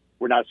why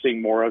we're not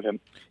seeing more of him.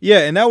 Yeah,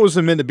 and that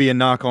wasn't meant to be a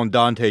knock on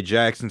Dante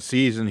Jackson's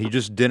season. He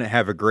just didn't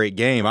have a great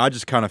game. I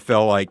just kind of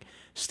felt like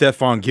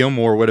Stephon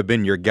Gilmore would have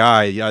been your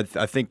guy.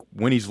 I think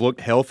when he's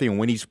looked healthy and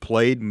when he's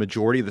played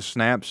majority of the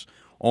snaps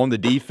on the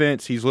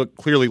defense, he's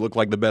clearly looked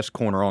like the best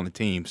corner on the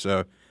team.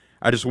 So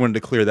I just wanted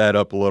to clear that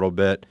up a little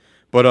bit.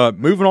 But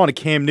moving on to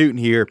Cam Newton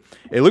here,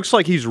 it looks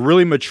like he's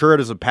really matured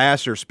as a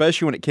passer,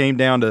 especially when it came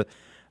down to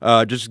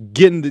just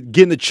getting the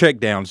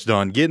checkdowns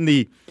done, getting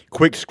the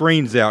quick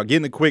screens out,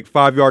 getting the quick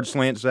 5-yard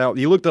slants out.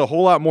 He looked a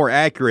whole lot more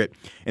accurate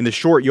in the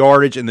short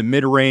yardage and the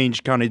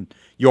mid-range kind of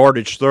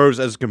yardage throws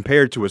as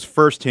compared to his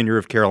first tenure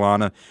of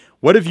Carolina.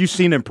 What have you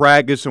seen in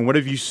practice, and what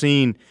have you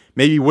seen,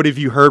 maybe what have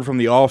you heard from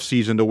the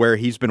offseason to where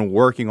he's been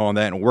working on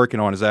that and working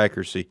on his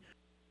accuracy?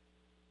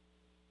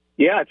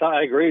 Yeah,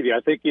 I agree with you.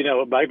 I think,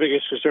 my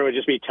biggest concern would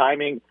just be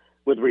timing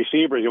with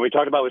receivers. We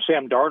talked about with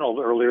Sam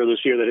Darnold earlier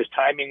this year that his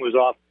timing was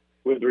off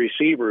with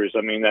receivers.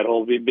 I mean, that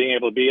whole being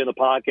able to be in the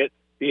pocket,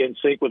 be in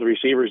sync with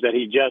receivers that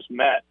he just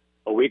met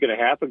a week and a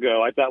half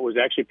ago, I thought was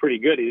actually pretty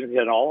good. He didn't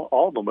hit all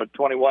of them, but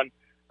 21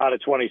 out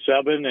of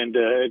 27 and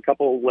a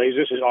couple of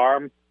lasers. His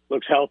arm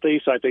looks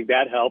healthy, so I think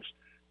that helps.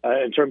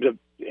 In terms of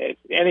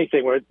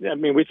anything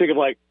we think of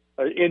like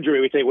an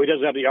injury, we think, well, he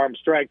doesn't have the arm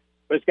strength,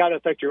 but it's got to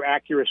affect your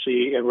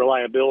accuracy and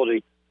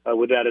reliability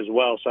with that as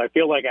well. So I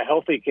feel like a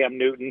healthy Cam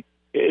Newton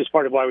is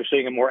part of why we're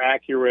seeing a more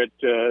accurate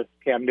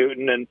Cam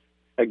Newton. And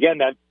again,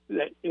 that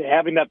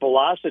having that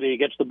velocity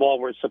gets the ball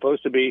where it's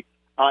supposed to be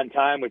on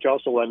time, which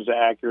also lends to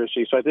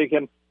accuracy. So I think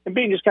him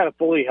being just kind of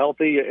fully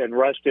healthy and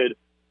rested,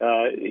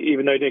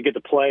 even though he didn't get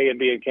to play and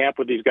be in camp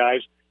with these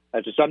guys,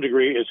 to some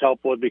degree is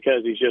helpful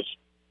because he's just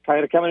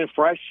kind of coming in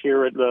fresh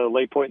here at the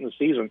late point in the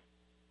season.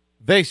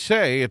 They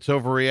say it's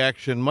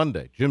Overreaction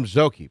Monday. Jim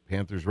Szoke,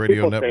 Panthers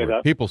Radio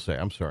Network. People say.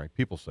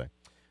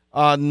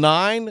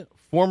 9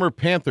 former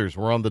Panthers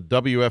were on the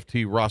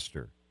WFT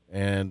roster,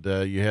 And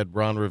you had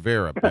Ron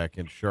Rivera back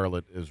in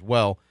Charlotte as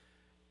well.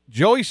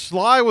 Joey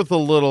Sly with a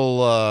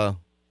little,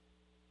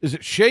 is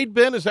it shade,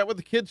 Ben? Is that what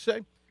the kids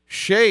say?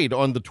 Shade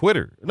on the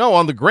Twitter. No,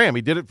 on the gram.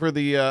 He did it for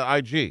the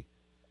IG.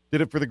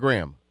 Did it for the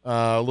gram.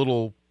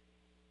 Little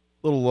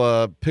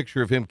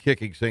picture of him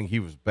kicking, saying he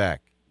was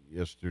back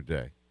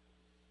yesterday.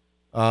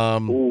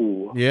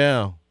 Ooh.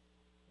 Yeah.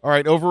 All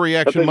right,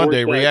 Overreaction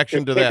Monday.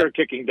 Reaction to that.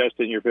 Kicking dust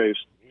in your face.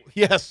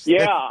 Yes.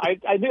 Yeah,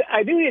 I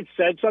knew he had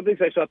said something,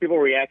 so I saw people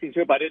reacting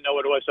to it, but I didn't know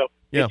what it was. So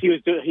yeah.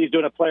 he's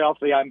doing a playoff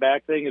the I'm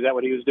back thing. Is that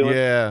what he was doing?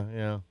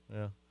 Yeah.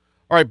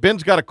 All right,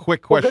 Ben's got a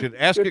quick question.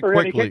 Ask it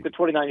quickly. He kicked the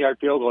 29-yard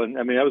field goal, and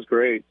I mean that was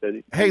great.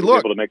 He was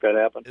able to make that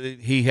happen.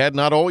 He had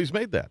not always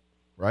made that,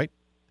 right?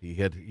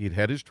 He'd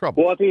had his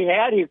trouble. Well, if he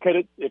had, he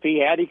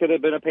could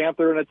have been a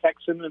Panther and a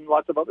Texan and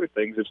lots of other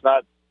things. It's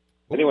not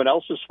anyone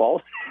else's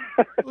fault.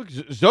 Look,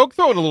 Zoke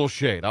throwing a little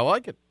shade. I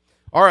like it.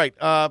 All right,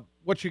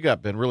 what you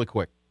got, Ben? Really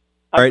quick.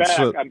 I'm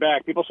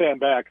back. People say I'm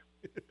back.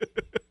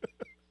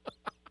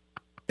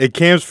 At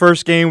Cam's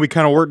first game, we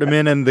kind of worked him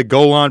in the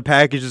goal line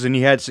packages, and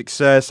he had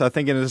success. I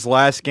think in his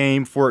last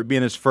game, for it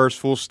being his first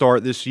full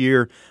start this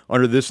year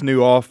under this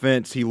new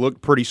offense, he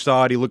looked pretty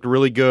solid. He looked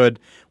really good.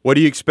 What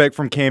do you expect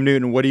from Cam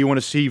Newton? What do you want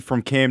to see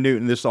from Cam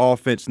Newton this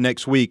offense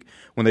next week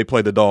when they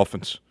play the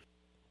Dolphins?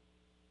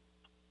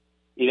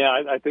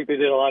 I think they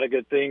did a lot of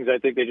good things. I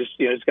think they just,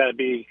 it's got to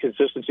be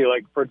consistency.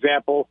 Like, for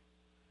example,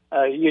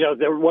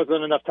 there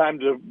wasn't enough time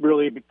to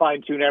really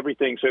fine-tune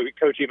everything. So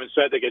Coach even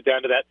said they get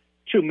down to that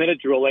 2-minute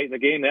drill late in the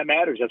game. That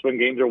matters. That's when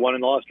games are won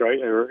and lost, right?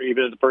 Or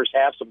even in the first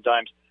half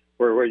sometimes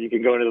where you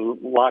can go into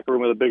the locker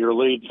room with a bigger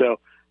lead. So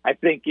I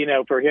think,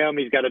 for him,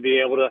 he's got to be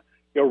able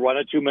to run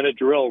a 2-minute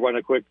drill, run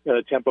a quick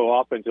tempo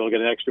offense. He'll get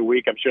an extra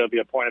week. I'm sure it'll be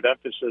a point of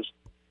emphasis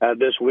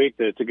this week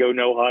to go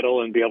no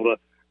huddle and be able to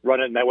run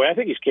it in that way. I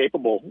think he's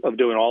capable of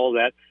doing all of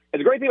that.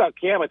 And the great thing about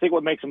Cam, I think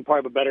what makes him part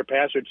of a better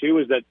passer, too,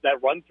 is that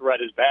run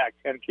threat is back.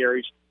 10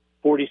 carries,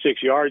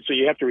 46 yards. So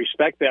you have to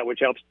respect that, which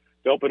helps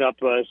to open up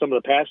some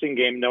of the passing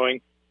game,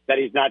 knowing that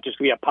he's not just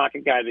going to be a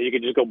pocket guy that you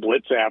can just go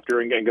blitz after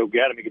and go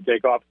get him. He can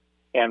take off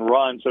and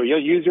run. So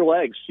you'll use your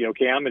legs,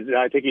 Cam. And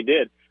I think he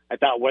did. I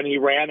thought when he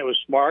ran, it was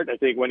smart. I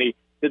think when he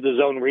did the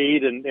zone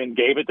read and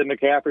gave it to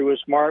McCaffrey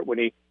was smart. When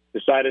he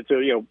decided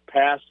to,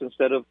 pass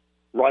instead of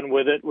run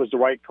with it was the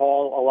right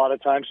call a lot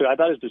of times. So I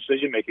thought his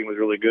decision-making was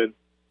really good.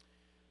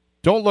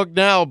 Don't look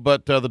now,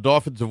 but the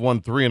Dolphins have won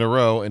 3 in a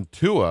row, and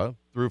Tua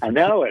threw for... I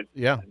know it.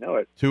 Yeah. I know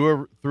it.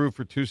 Tua threw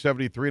for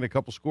 273 and a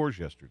couple scores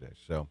yesterday.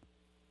 So,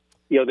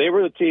 they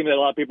were the team that a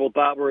lot of people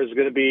thought was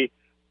going to be,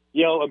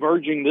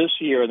 emerging this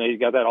year, and they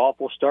got that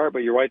awful start,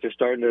 but you're right, they're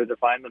starting to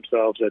define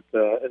themselves at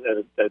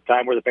a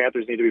time where the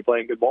Panthers need to be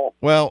playing good ball.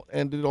 Well,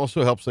 and it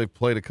also helps they've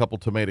played a couple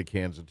tomato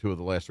cans in 2 of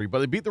the last 3, but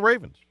they beat the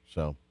Ravens,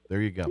 so... There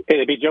you go. Hey,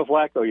 they beat Joe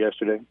Flacco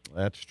yesterday.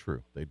 That's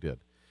true. They did.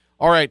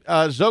 All right,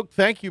 Zoke,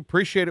 thank you.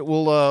 Appreciate it.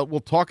 We'll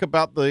talk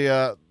about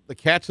the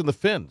Cats and the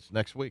Fins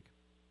next week.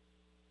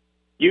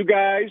 You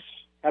guys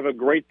have a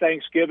great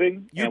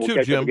Thanksgiving. You and too, we'll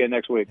catch Jim. up again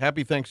next week.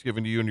 Happy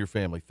Thanksgiving to you and your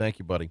family. Thank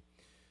you, buddy.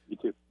 You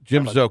too.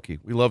 Jim Zoke.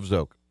 We love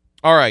Zoke.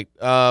 All right,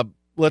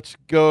 let's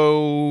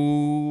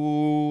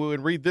go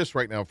and read this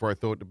right now before I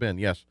throw it to Ben.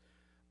 Yes.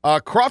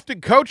 Croft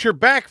and Coach are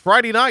back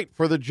Friday night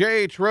for the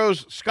J.H.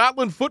 Rose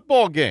Scotland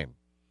football game.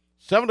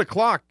 7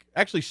 o'clock,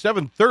 actually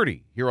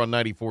 7:30 here on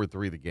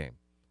 94.3 The Game.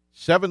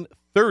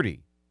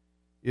 7:30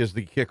 is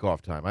the kickoff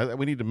time.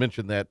 We need to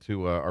mention that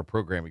to our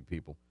programming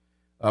people.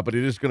 But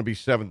it is going to be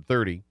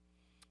 7:30.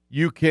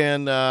 You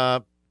can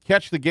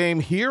catch the game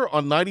here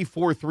on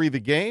 94.3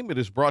 The Game. It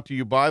is brought to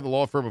you by the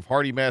law firm of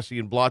Hardy, Massey,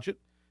 and Blodgett,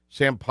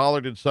 Sam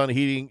Pollard and Son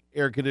Heating,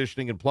 Air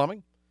Conditioning, and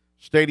Plumbing,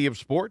 Stadium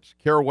Sports,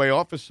 Caraway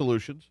Office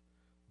Solutions,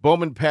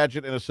 Bowman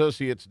Padgett and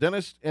Associates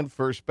Dentist, and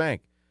First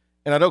Bank.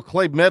 And I know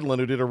Clay Medlin,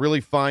 who did a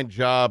really fine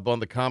job on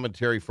the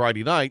commentary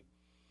Friday night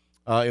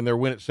in their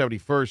win at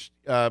 71st.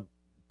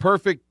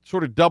 Perfect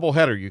sort of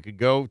doubleheader. You could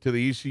go to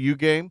the ECU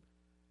game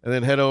and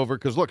then head over.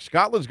 Because, look,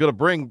 Scotland's going to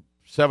bring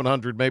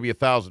 700, maybe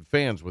 1,000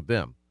 fans with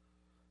them.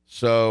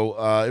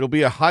 So it'll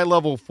be a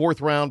high-level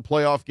fourth-round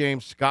playoff game,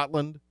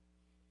 Scotland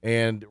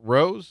and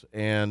Rose.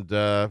 And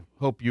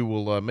hope you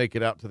will make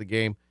it out to the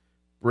game.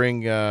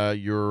 Bring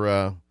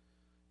your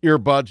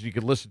earbuds. You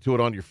can listen to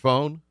it on your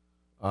phone.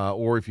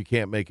 Or if you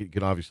can't make it, you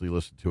can obviously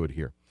listen to it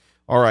here.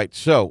 All right,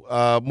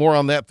 so more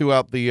on that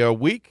throughout the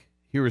week.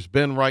 Here is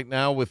Ben right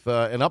now with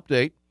an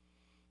update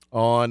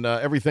on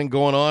everything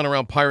going on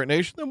around Pirate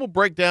Nation. Then we'll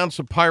break down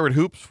some Pirate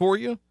hoops for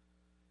you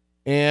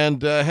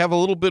and have a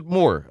little bit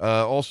more.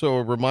 Also,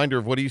 a reminder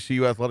of what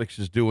ECU Athletics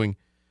is doing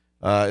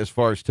as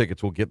far as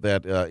tickets. We'll get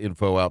that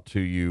info out to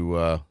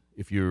you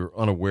if you're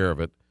unaware of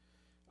it.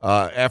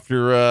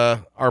 After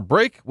our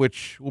break,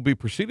 which will be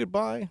preceded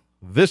by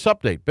this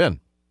update. Ben.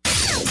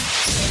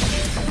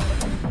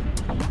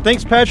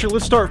 Thanks, Patrick.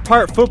 Let's start with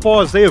Pirate football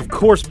as they, of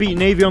course, beat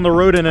Navy on the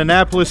road in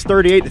Annapolis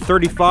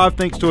 38-35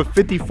 thanks to a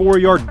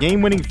 54-yard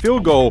game-winning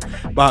field goal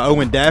by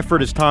Owen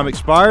Dafford as time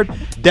expired.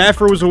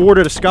 Dafford was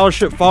awarded a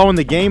scholarship following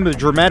the game. The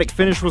dramatic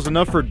finish was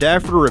enough for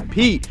Dafford to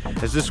repeat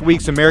as this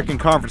week's American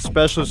Conference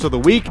Specialist of the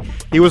Week.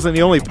 He wasn't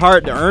the only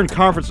Pirate to earn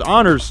conference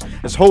honors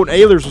as Holton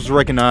Ahlers was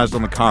recognized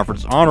on the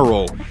conference honor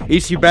roll.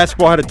 ECU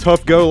basketball had a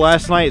tough go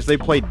last night as they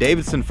played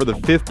Davidson for the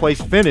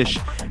 5th-place finish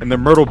in the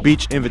Myrtle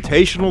Beach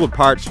Invitational. The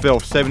Pirates fell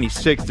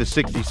 76-67.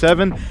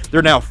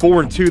 They're now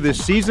 4-2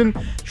 this season.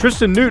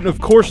 Tristan Newton, of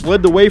course,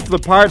 led the way for the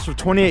Pirates with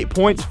 28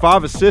 points,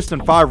 5 assists,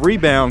 and 5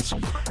 rebounds.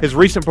 His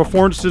recent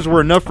performances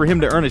were enough for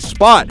him to earn a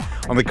spot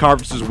on the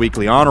conference's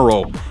weekly honor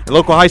roll. In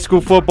local high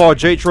school football,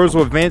 J. Rose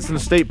will advance in the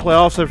state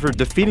playoffs after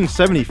defeating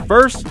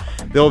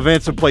 71st. They'll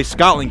advance to play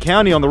Scotland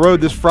County on the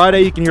road this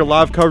Friday. You can hear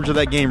live coverage of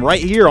that game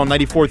right here on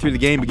 94.3 The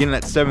Game beginning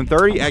at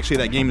 7:30. Actually,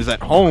 that game is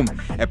at home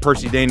at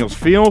Percy Daniels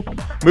Field.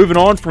 Moving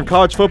on from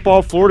college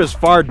football, Florida's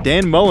fired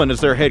Dan Mullen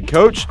as their head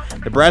coach.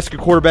 Nebraska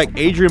quarterback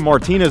Adrian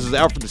Martinez is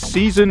out for the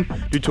season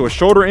due to a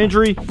shoulder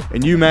injury,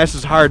 and UMass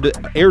has hired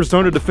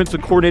Arizona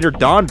defensive coordinator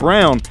Don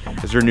Brown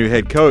as their new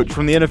head coach.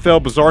 From the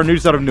NFL, bizarre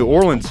news out of New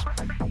Orleans.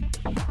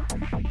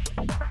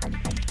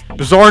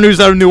 Bizarre news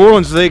out of New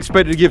Orleans is they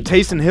expected to give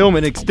Taysom Hill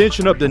an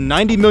extension up to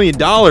 $90 million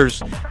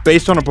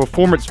based on a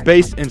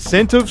performance-based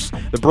incentives.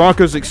 The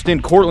Broncos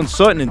extend Cortland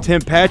Sutton and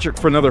Tim Patrick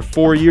for another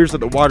 4 years at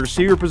the wide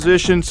receiver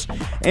positions.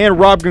 And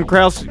Rob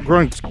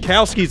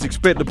Gronkowski is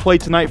expected to play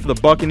tonight for the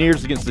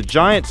Buccaneers against the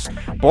Giants,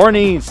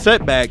 barring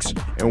setbacks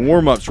and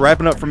warm-ups.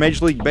 Wrapping up for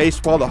Major League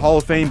Baseball, the Hall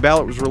of Fame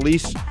ballot was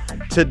released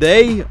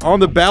today.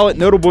 On the ballot,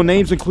 notable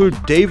names include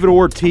David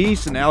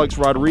Ortiz and Alex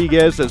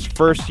Rodriguez as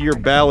first-year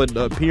ballot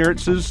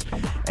appearances.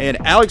 And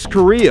Alex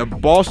Correa,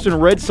 Boston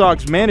Red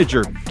Sox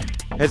manager,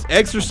 has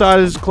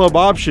exercised his club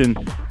option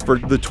for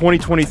the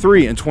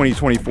 2023 and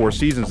 2024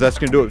 seasons. That's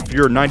going to do it for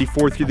your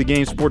 94 Through the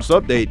Game Sports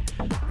Update.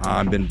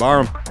 I'm Ben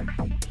Byram.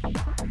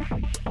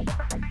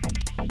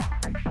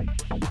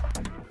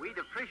 We'd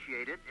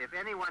appreciate it if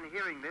anyone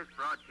hearing this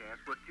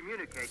broadcast would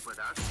communicate with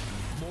us.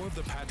 More of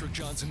the Patrick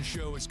Johnson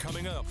Show is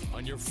coming up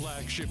on your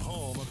flagship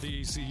home of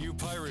the ECU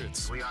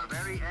Pirates. We are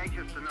very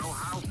anxious to know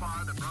how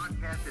far the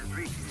broadcast is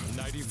reaching.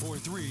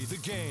 94.3 The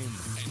Game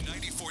and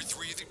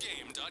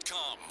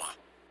 94.3thegame.com.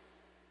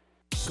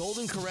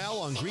 Golden Corral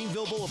on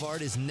Greenville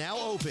Boulevard is now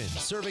open,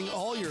 serving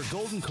all your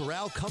Golden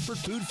Corral comfort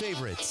food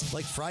favorites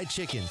like fried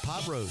chicken,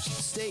 pot roast,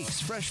 steaks,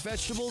 fresh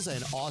vegetables,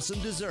 and awesome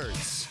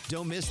desserts.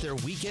 Don't miss their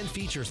weekend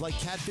features like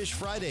Catfish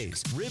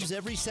Fridays, ribs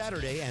every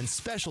Saturday, and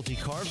specialty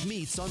carved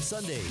meats on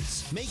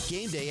Sundays. Make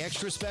game day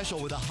extra special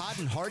with a hot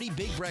and hearty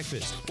big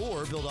breakfast,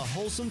 or build a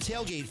wholesome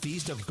tailgate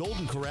feast of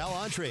Golden Corral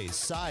entrees,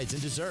 sides,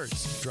 and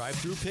desserts.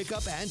 Drive-through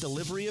pickup and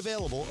delivery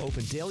available,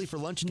 open daily for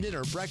lunch and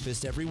dinner,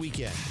 breakfast every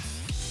weekend.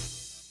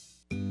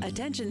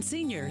 Attention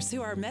seniors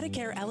who are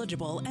Medicare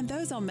eligible and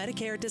those on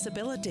Medicare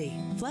disability.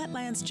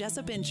 Flatlands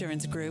Jessup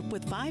Insurance Group,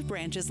 with 5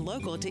 branches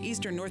local to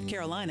Eastern North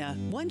Carolina,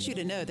 wants you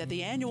to know that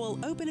the annual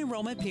open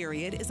enrollment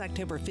period is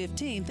October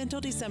 15th until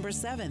December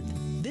 7th.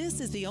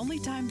 This is the only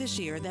time this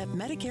year that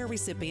Medicare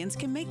recipients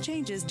can make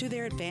changes to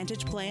their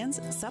Advantage plans,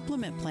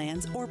 supplement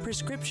plans, or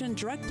prescription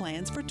drug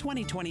plans for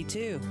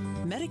 2022.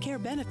 Medicare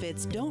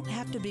benefits don't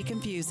have to be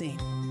confusing.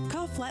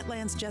 Call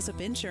Flatlands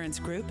Jessup Insurance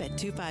Group at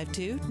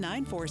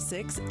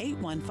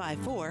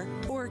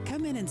 252-946-8154 or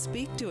come in and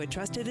speak to a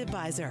trusted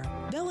advisor.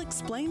 They'll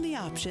explain the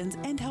options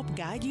and help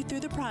guide you through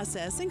the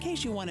process in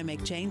case you want to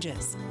make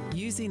changes.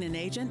 Using an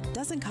agent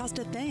doesn't cost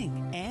a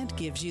thing and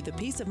gives you the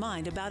peace of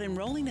mind about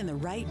enrolling in the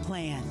right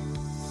plan.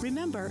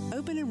 Remember,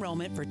 open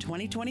enrollment for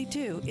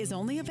 2022 is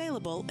only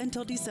available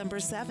until December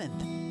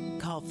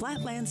 7th. Call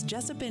Flatlands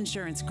Jessup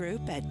Insurance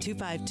Group at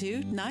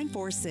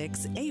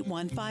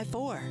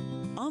 252-946-8154.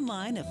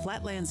 Online at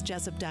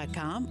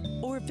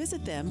flatlandsjessup.com or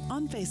visit them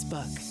on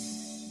Facebook.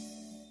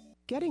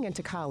 Getting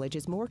into college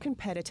is more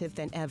competitive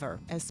than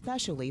ever,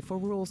 especially for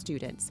rural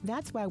students.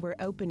 That's why we're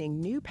opening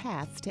new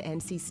paths to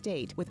NC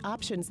State with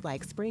options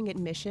like spring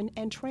admission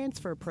and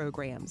transfer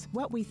programs.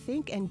 What we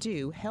think and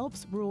do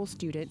helps rural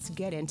students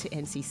get into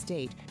NC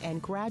State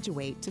and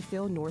graduate to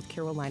fill North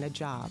Carolina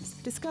jobs.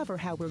 Discover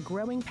how we're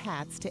growing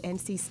paths to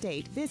NC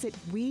State. Visit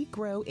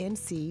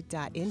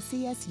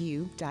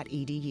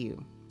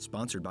wegrownc.ncsu.edu.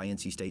 Sponsored by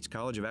NC State's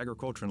College of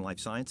Agriculture and Life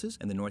Sciences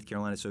and the North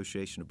Carolina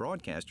Association of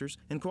Broadcasters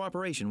in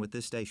cooperation with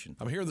this station.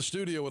 I'm here in the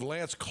studio with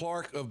Lance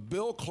Clark of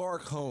Bill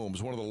Clark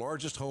Homes, one of the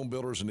largest home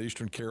builders in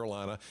Eastern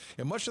Carolina.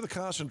 And much of the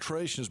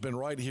concentration has been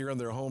right here in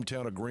their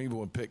hometown of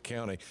Greenville and Pitt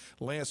County.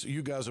 Lance,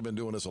 you guys have been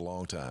doing this a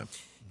long time.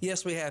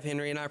 Yes, we have,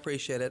 Henry, and I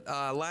appreciate it.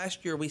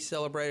 Last year we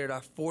celebrated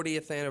our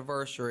 40th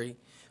anniversary,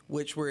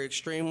 which we're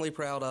extremely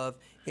proud of,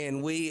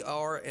 and we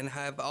are and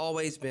have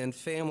always been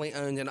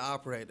family-owned and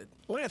operated.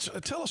 Lance,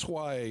 tell us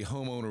why a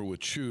homeowner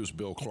would choose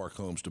Bill Clark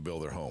Homes to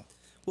build their home.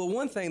 Well,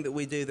 one thing that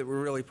we do that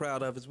we're really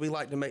proud of is we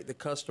like to make the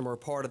customer a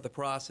part of the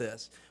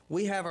process.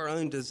 We have our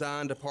own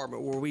design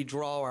department where we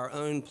draw our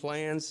own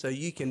plans so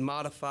you can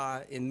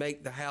modify and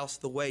make the house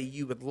the way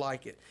you would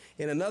like it.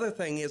 And another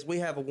thing is we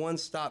have a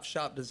one-stop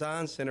shop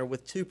design center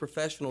with 2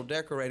 professional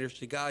decorators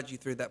to guide you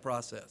through that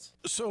process.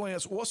 So,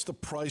 Lance, what's the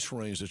price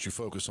range that you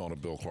focus on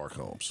at Bill Clark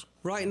Homes?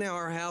 Right now,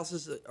 our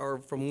houses are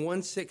from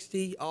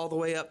 $160,000 all the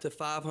way up to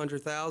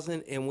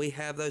 $500,000, and we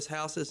have those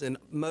houses in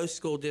most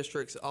school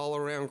districts all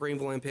around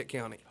Greenville and Pitt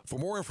County. For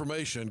more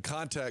information,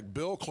 contact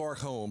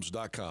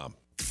BillClarkHomes.com.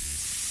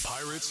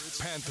 Pirates,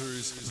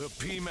 Panthers, the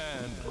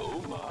P-Man.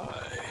 Oh, my.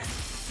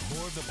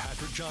 More of the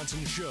Patrick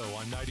Johnson Show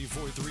on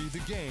 94.3 The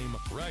Game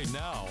right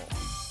now.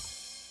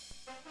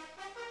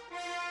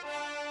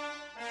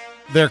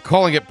 They're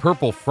calling it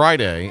Purple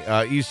Friday.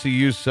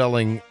 ECU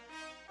selling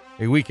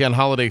a weekend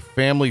holiday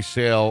family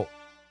sale,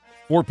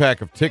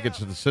 4-pack of tickets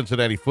to the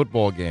Cincinnati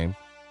football game,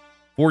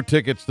 4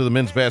 tickets to the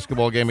men's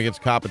basketball game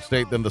against Coppin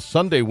State, then the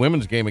Sunday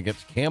women's game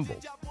against Campbell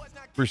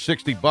for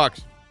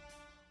 $60.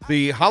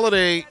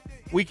 The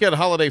weekend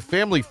holiday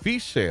family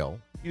feast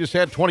sale, you just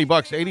had $20,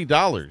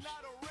 $80,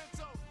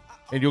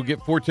 and you'll get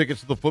 4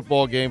 tickets to the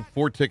football game,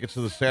 4 tickets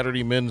to the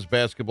Saturday men's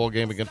basketball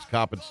game against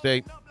Coppin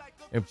State,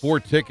 and 4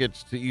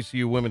 tickets to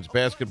ECU women's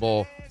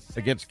basketball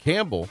against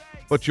Campbell.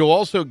 But you'll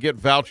also get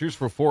vouchers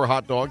for 4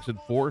 hot dogs and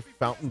 4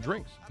 fountain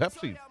drinks.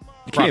 Pepsi.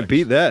 You can't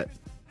beat that.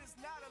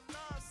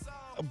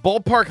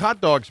 Ballpark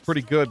hot dog's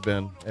pretty good,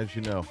 Ben, as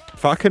you know.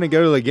 If I couldn't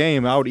go to the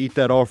game, I would eat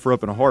that offer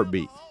up in a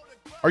heartbeat.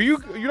 You're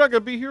not going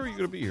to be here, or are you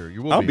going to be here?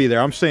 You will I'll be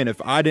there. I'm saying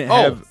if I didn't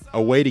have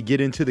a way to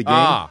get into the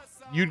game.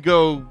 You'd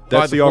go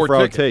that's buy the offer I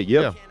would ticket. take,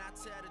 yep.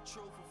 Yeah.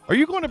 Are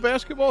you going to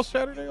basketball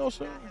Saturday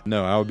also?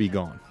 No, I would be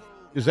gone.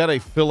 Is that a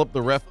Philip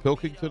the Ref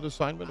Pilkington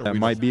assignment? That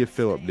might be a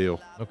Philip deal.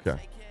 Okay.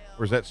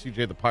 Or is that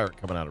CJ the Pirate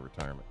coming out of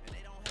retirement?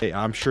 Hey,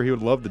 I'm sure he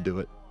would love to do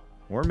it.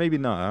 Or maybe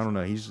not. I don't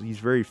know. He's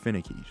very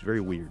finicky. He's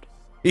very weird.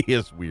 He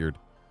is weird.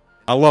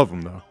 I love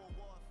him, though.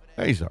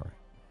 Hey, he's all right.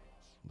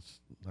 Let's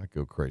not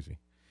go crazy.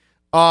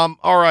 All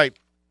right.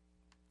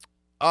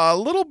 A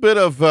little bit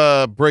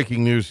of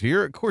breaking news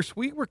here. Of course,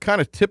 we were kind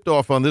of tipped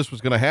off on this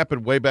was going to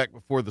happen way back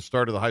before the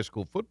start of the high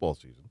school football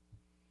season.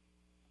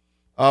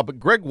 But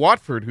Greg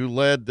Watford, who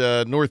led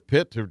North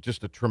Pitt to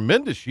just a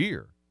tremendous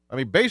year, I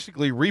mean,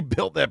 basically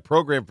rebuilt that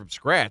program from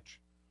scratch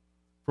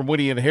from when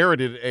he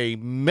inherited a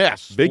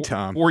mess big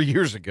time 4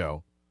 years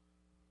ago.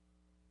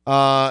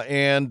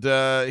 And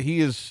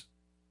he is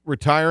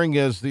retiring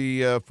as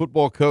the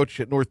football coach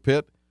at North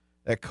Pitt.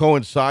 That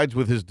coincides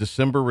with his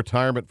December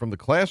retirement from the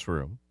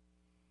classroom.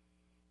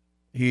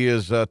 He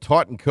has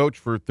taught and coached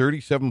for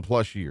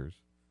 37-plus years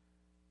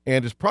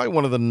and is probably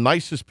one of the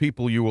nicest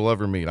people you will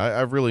ever meet.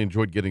 I've really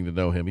enjoyed getting to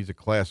know him. He's a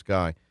class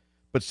guy.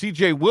 But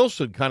C.J.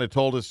 Wilson kind of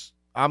told us,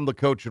 I'm the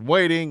coach in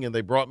waiting, and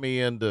they brought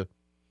me in to,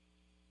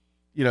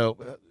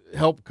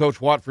 help Coach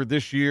Watford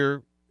this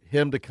year,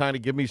 him to kind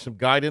of give me some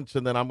guidance,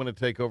 and then I'm going to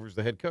take over as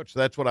the head coach. So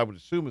that's what I would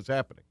assume is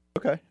happening.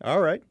 Okay,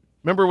 all right.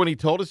 Remember when he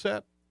told us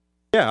that?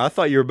 Yeah, I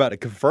thought you were about to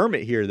confirm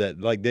it here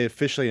that they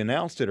officially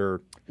announced it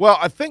or – Well,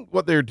 I think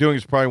what they're doing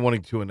is probably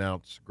wanting to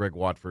announce Greg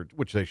Watford,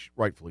 which they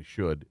rightfully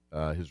should,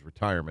 his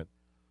retirement.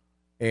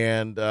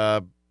 And,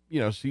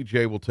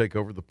 CJ will take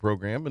over the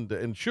program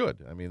and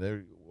should. I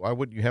mean, why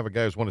wouldn't you have a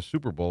guy who's won a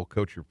Super Bowl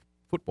coach your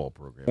football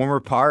program?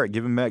 Former Pirate,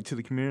 give him back to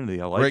the community.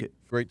 I like it.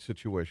 Great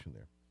situation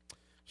there.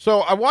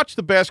 So I watched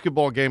the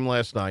basketball game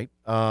last night,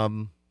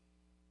 and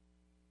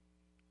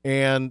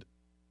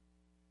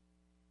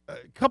a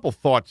couple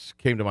thoughts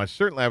came to mind.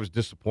 Certainly I was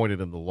disappointed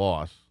in the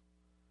loss.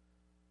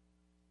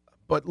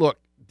 But look,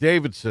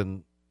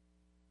 Davidson,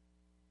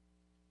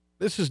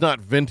 this is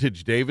not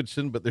vintage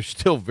Davidson, but they're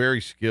still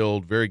very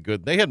skilled, very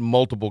good. They had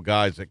multiple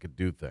guys that could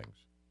do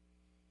things.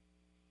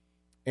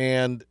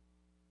 And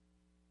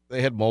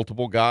they had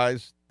multiple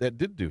guys that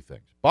did do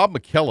things. Bob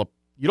McKillop,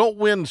 you don't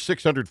win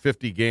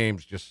 650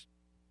 games just,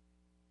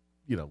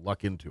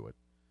 luck into it.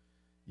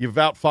 You've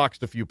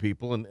outfoxed a few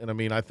people, and I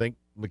mean, I think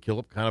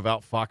McKillop kind of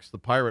outfoxed the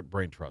Pirate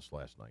brain trust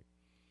last night.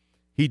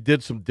 He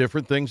did some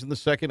different things in the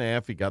second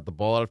half. He got the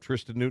ball out of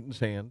Tristan Newton's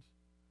hands.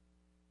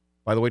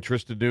 By the way,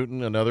 Tristan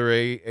Newton, another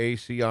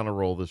AAC on a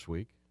roll this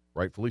week.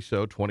 Rightfully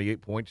so. 28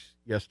 points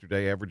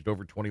yesterday, averaged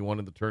over 21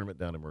 in the tournament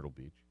down in Myrtle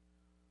Beach.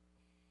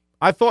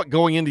 I thought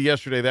going into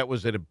yesterday that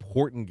was an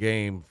important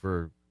game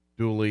for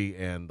Dooley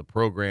and the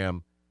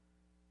program.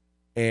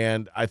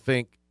 And I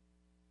think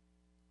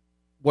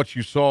what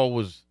you saw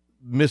was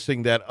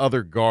missing that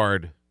other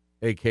guard,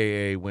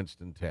 a.k.a.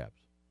 Winston Tabbs.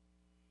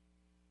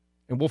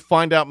 And we'll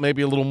find out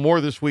maybe a little more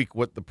this week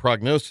what the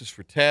prognosis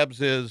for Tabbs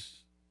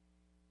is.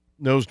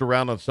 Nosed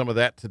around on some of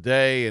that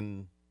today,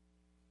 and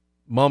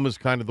mum is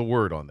kind of the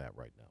word on that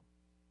right now.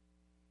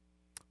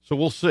 So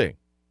we'll see.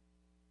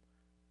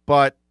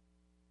 But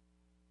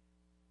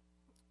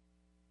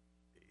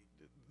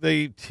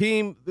the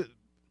team,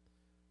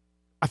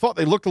 I thought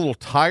they looked a little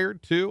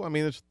tired too. I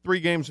mean, it's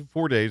 3 games in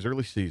 4 days,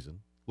 early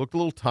season. Looked a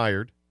little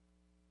tired.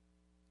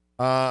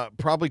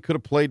 Probably could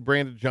have played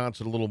Brandon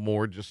Johnson a little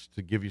more just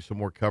to give you some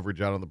more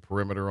coverage out on the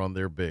perimeter on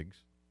their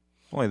bigs.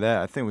 Only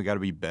that, I think we got to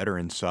be better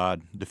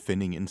inside,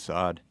 defending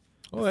inside,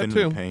 that defending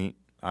too. the paint.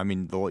 I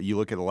mean, you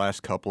look at the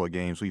last couple of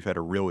games, we've had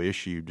a real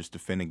issue just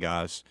defending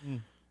guys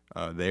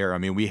there. I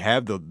mean, we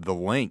have the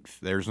length.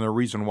 There's no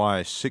reason why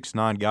a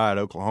 6'9" guy at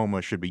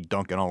Oklahoma should be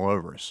dunking all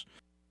over us.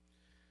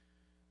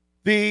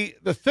 The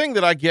thing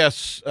that I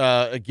guess,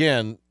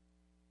 again,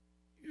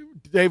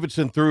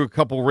 Davidson threw a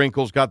couple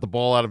wrinkles, got the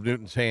ball out of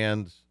Newton's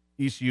hands.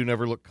 ECU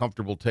never looked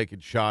comfortable taking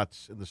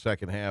shots in the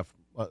second half.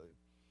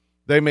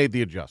 They made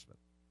the adjustment.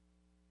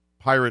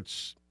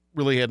 Pirates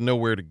really had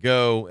nowhere to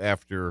go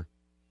after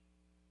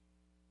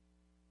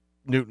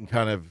Newton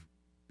kind of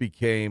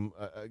became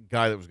a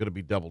guy that was going to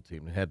be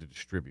double-teamed and had to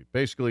distribute.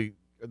 Basically,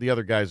 the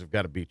other guys have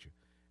got to beat you.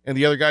 And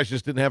the other guys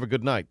just didn't have a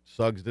good night.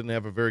 Suggs didn't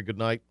have a very good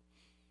night.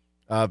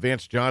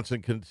 Vance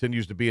Johnson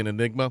continues to be an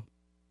enigma.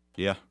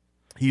 Yeah.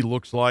 He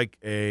looks like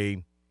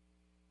a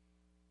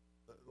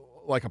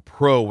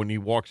pro when he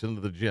walks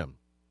into the gym.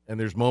 And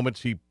there's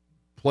moments he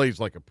plays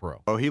like a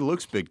pro. Oh, he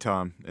looks big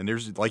time. And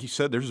there's, like you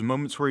said, there's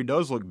moments where he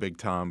does look big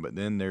time, but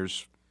then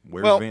where's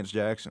Vance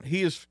Jackson?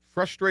 He has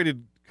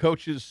frustrated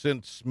coaches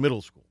since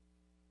middle school.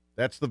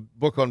 That's the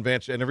book on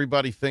Vance, and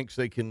everybody thinks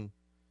they can.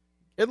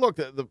 And look,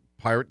 the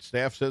Pirate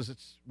staff says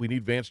we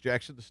need Vance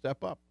Jackson to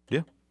step up.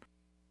 Yeah.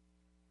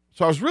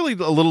 So I was really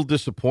a little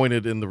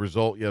disappointed in the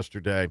result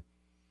yesterday.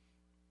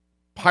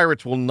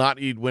 Pirates will not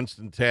need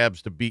Winston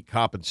Tabbs to beat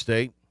Coppin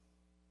State,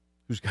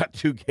 who's got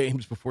 2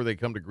 games before they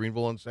come to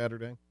Greenville on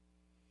Saturday.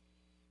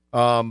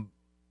 On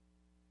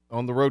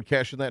the road,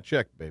 cashing that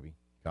check, baby.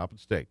 Coppin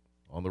State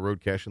on the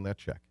road, cashing that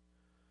check.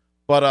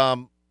 But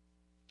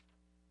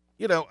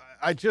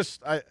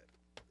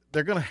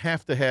they're going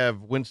to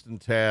have Winston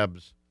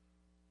Tabbs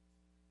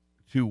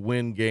to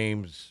win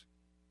games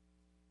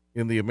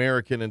in the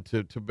American and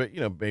to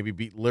maybe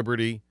beat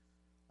Liberty.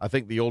 I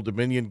think the Old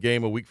Dominion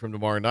game a week from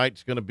tomorrow night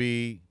is going to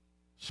be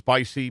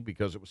spicy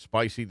because it was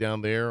spicy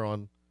down there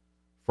on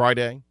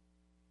Friday.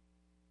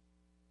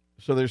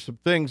 So there's some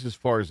things as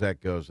far as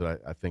that goes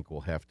that I think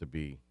will have to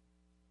be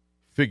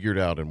figured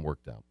out and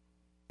worked out.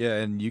 Yeah,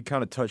 and you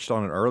kind of touched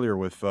on it earlier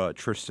with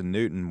Tristan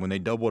Newton. When they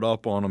doubled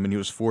up on him and he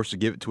was forced to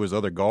give it to his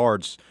other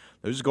guards,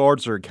 those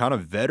guards are kind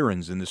of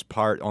veterans in this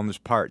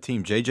Pirate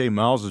team. J.J.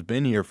 Miles has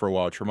been here for a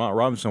while. Tremont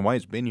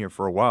Robinson-White's been here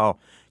for a while.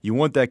 You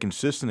want that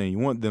consistency. You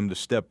want them to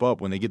step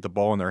up when they get the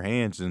ball in their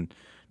hands, and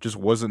just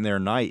wasn't their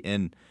night.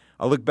 And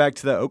I look back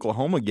to that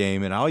Oklahoma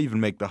game, and I'll even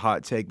make the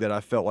hot take that I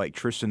felt like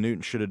Tristan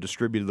Newton should have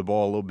distributed the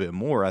ball a little bit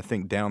more. I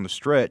think down the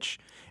stretch,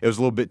 it was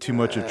a little bit too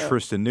much of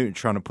Tristan Newton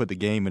trying to put the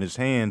game in his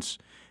hands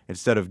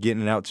instead of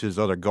getting it out to his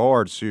other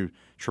guards, who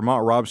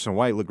Tremont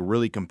Robinson-White looked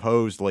really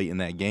composed late in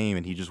that game,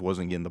 and he just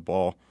wasn't getting the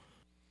ball.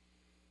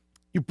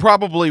 You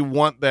probably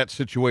want that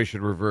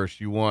situation reversed.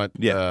 You want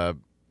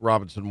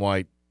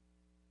Robinson-White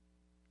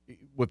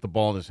with the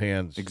ball in his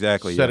hands,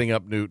 exactly, setting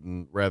up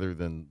Newton rather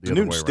than the other way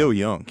Newton's around. still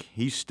young.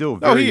 He's still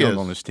very young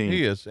on this team.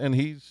 He is, and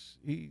he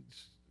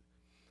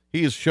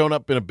has shown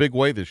up in a big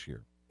way this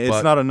year.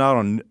 It's not a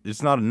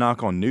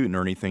knock on Newton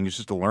or anything. It's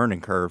just a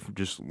learning curve.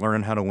 Just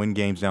learning how to win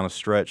games down the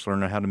stretch,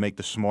 learning how to make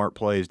the smart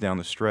plays down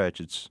the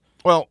stretch.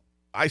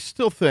 I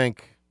still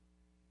think,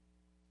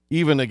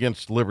 even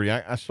against Liberty,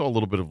 I saw a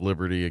little bit of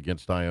Liberty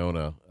against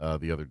Iona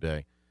the other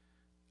day.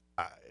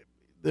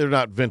 They're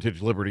not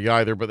vintage Liberty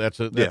either, but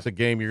that's a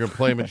game you're going to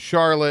play them in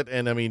Charlotte.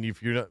 And I mean,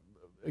 if you're not,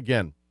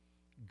 again,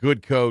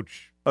 good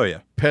coach,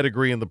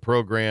 pedigree in the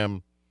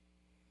program,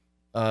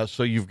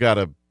 so you got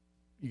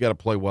to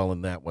play well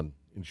in that one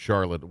in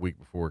Charlotte a week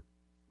before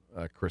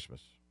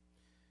Christmas.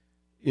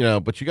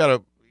 But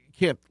you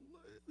can't.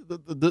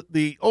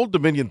 The Old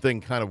Dominion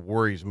thing kind of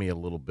worries me a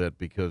little bit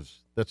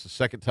because that's the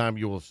second time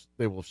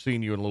they will have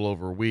seen you in a little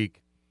over a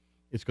week.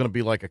 It's going to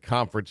be like a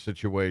conference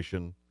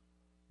situation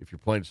if you're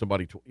playing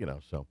somebody.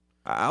 So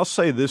I'll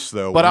say this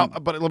though.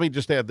 But let me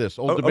just add this: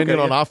 Old Dominion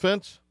on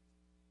offense,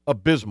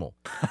 abysmal.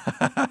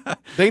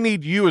 They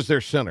need you as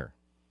their center.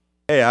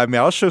 Hey, I mean,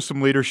 I'll show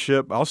some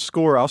leadership. I'll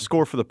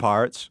score for the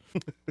Pirates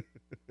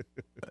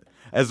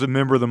as a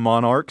member of the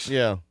Monarchs.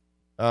 Yeah.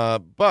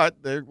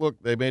 But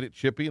they made it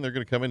chippy, and they're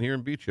going to come in here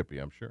and be chippy,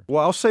 I'm sure.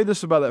 Well, I'll say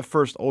this about that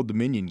first Old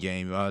Dominion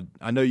game.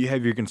 I know you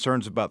have your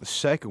concerns about the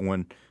second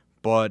one,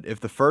 but if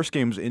the first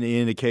game was any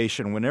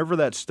indication, whenever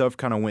that stuff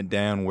kind of went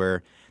down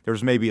where there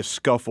was maybe a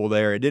scuffle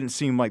there, it didn't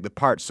seem like the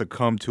Pirates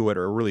succumbed to it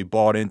or really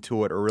bought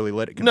into it or really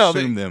let it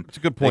consume them. It's a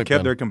good point. They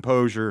kept their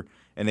composure,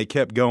 and they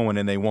kept going,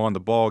 and they won the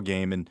ball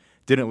game and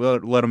didn't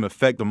let them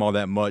affect them all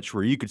that much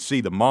where you could see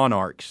the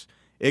Monarchs,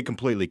 it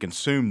completely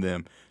consumed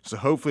them. So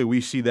hopefully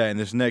we see that in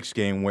this next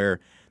game where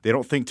they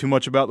don't think too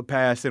much about the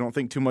past, they don't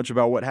think too much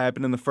about what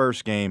happened in the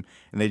first game,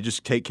 and they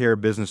just take care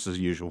of business as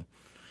usual.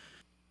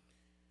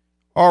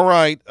 All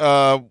right.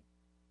 I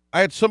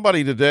had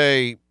somebody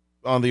today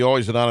on the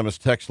Always Anonymous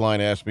text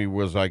line ask me,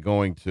 was I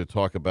going to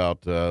talk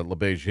about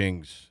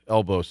LeBeijing's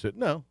elbow sit?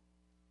 No.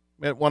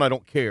 One, I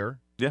don't care.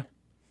 Yeah.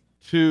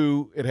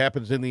 Two, it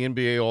happens in the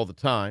NBA all the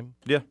time.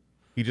 Yeah.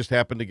 He just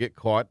happened to get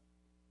caught.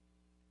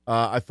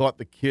 I thought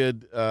the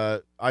kid,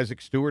 Isaiah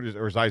Stewart,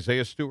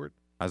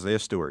 Isaiah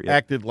Stewart, yeah.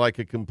 acted like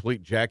a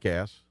complete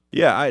jackass.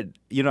 Yeah,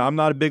 I'm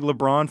not a big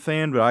LeBron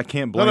fan, but I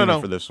can't blame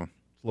him for this one.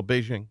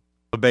 LeBeijing.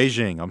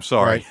 LeBeijing, I'm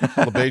sorry. Right.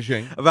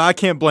 LeBeijing. But I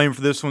can't blame him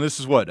for this one. This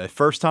is what, a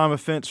first-time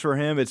offense for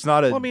him? It's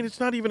not a... Well, I mean, it's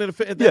not even an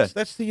offense.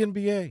 That's the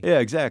NBA. Yeah,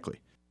 exactly.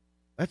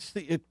 It's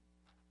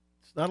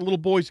not a little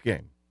boy's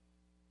game.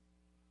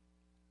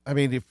 I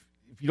mean, if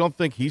you don't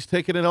think he's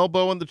taking an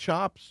elbow in the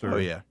chops. Oh,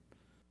 yeah.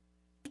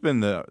 He's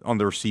been on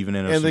the receiving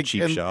end of some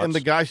cheap shots. And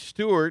the guy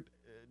Stewart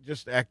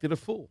just acted a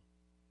fool.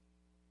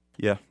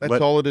 Yeah.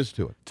 That's all it is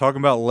to it. Talking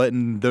about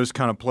letting those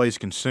kind of plays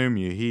consume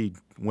you, he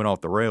went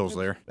off the rails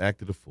there.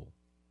 Acted a fool.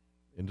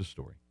 End of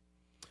story.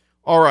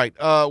 All right.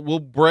 We'll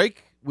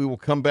break. We will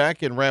come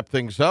back and wrap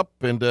things up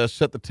and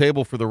set the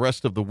table for the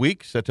rest of the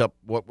week, set up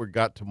what we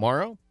got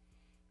tomorrow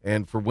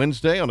and for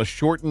Wednesday on a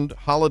shortened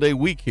holiday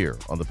week here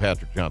on the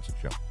Patrick Johnson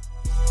Show.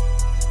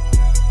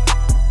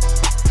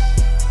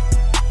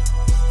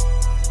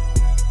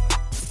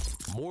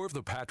 More of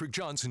the Patrick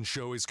Johnson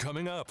Show is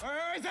coming up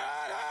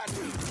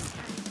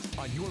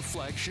on your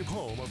flagship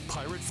home of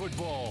Pirate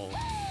football.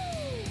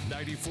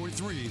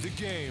 94.3 The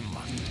Game.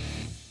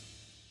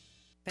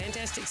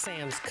 Fantastic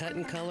Sam's Cut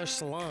and Color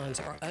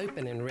salons are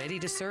open and ready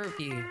to serve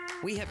you.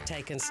 We have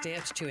taken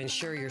steps to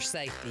ensure your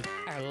safety.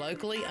 Our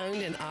locally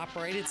owned and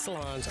operated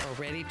salons are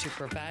ready to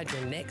provide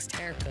your next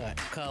haircut,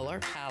 color,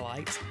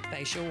 highlights,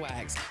 facial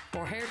wax,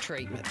 or hair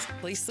treatments.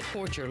 Please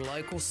support your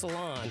local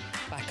salon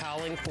by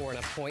calling for an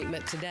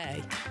appointment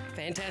today.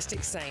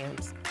 Fantastic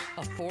Sam's,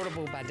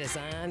 affordable by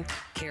design,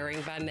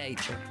 caring by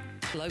nature.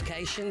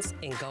 Locations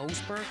in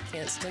Goldsboro,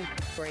 Kinston,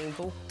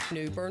 Greenville,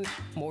 Newbern,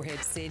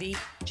 Morehead City,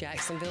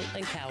 Jacksonville,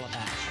 and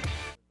Calabash.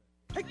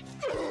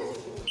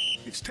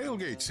 It's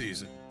tailgate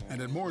season,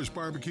 and at Moore's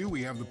Barbecue,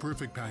 we have the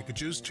perfect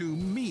packages to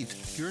meet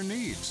your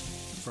needs.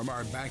 From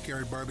our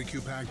backyard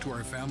barbecue pack to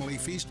our family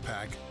feast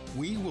pack,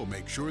 we will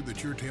make sure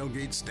that your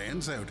tailgate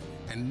stands out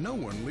and no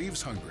one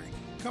leaves hungry.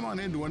 Come on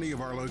into any of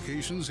our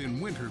locations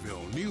in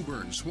Winterville,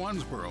 Newbern,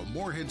 Swansboro,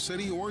 Morehead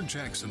City, or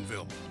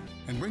Jacksonville,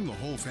 and bring the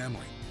whole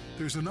family.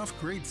 There's enough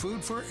great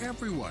food for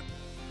everyone.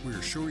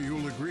 We're sure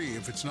you'll agree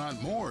if it's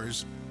not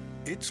Moore's,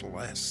 it's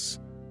less.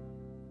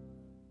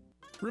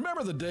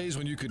 Remember the days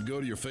when you could go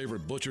to your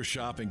favorite butcher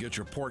shop and get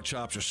your pork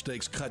chops or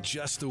steaks cut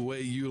just the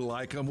way you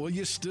like them? Well,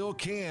 you still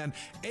can.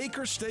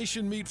 Acre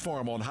Station Meat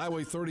Farm on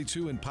Highway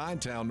 32 in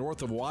Pinetown,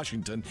 north of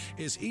Washington,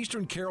 is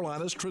Eastern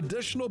Carolina's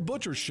traditional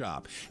butcher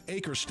shop.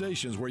 Acre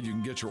Station is where you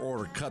can get your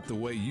order cut the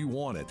way you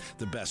want it.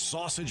 The best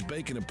sausage,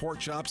 bacon, and pork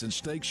chops and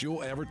steaks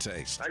you'll ever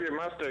taste. I get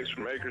my steaks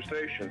from Acre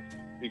Station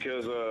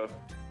because the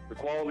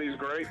quality is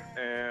great,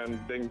 and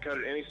they can cut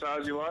it any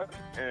size you like,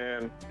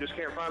 and just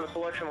can't find a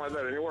selection like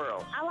that anywhere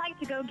else. I like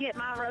to go get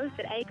my roast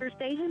at Acre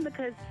Station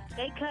because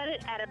they cut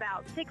it at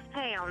about 6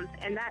 pounds,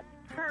 and that's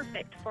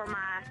perfect for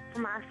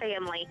my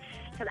family,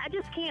 because I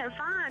just can't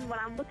find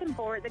what I'm looking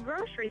for at the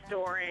grocery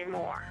store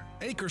anymore.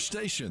 Acre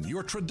Station,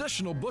 your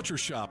traditional butcher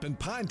shop in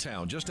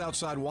Pinetown, just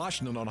outside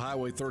Washington on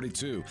Highway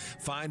 32.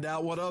 Find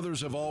out what others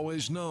have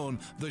always known.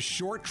 The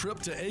short trip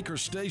to Acre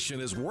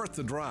Station is worth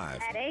the drive.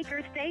 At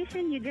Acre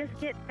Station, you just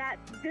get that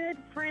good,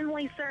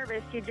 friendly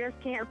service you just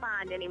can't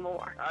find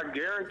anymore. I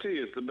guarantee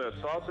it's the best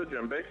sausage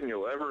and bacon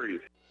you'll ever eat.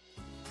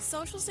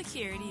 Social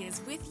Security is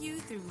with you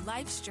through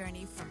life's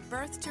journey from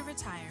birth to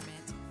retirement.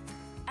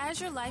 As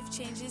your life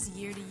changes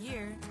year to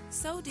year,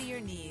 so do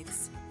your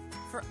needs.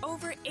 For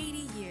over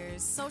 80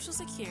 years, Social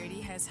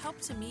Security has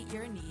helped to meet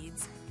your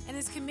needs and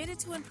is committed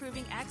to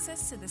improving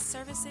access to the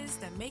services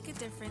that make a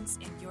difference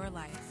in your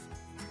life.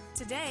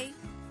 Today,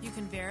 you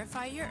can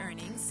verify your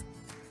earnings,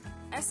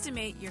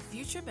 estimate your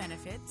future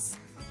benefits,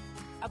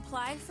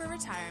 apply for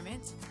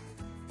retirement,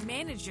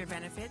 manage your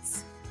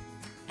benefits,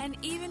 and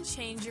even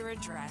change your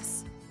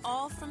address,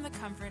 all from the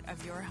comfort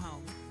of your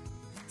home.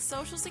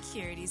 Social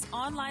Security's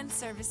online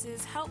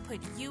services help put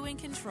you in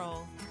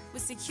control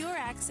with secure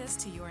access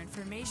to your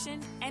information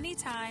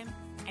anytime,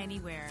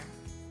 anywhere,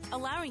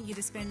 allowing you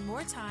to spend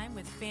more time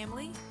with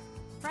family,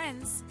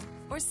 friends,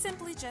 or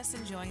simply just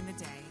enjoying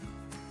the day.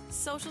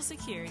 Social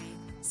Security,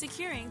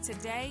 securing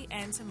today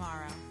and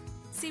tomorrow.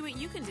 See what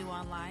you can do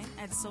online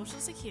at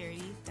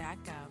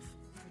socialsecurity.gov.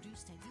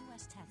 Produced at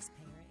U.S.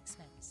 taxpayer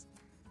expense.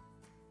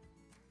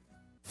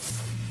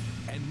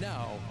 And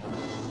now,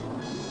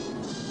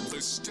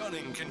 the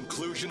stunning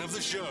conclusion of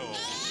the show.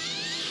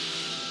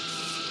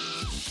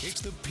 It's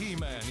the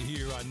P-Man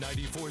here on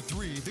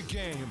 94.3 The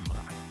Game.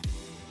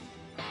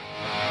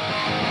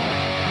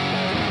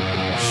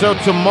 So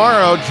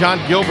tomorrow,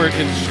 John Gilbert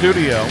in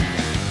studio.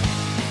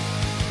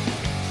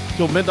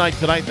 Till midnight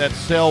tonight, that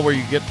sale where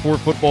you get 4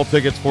 football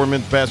tickets, 4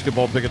 men's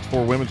basketball tickets,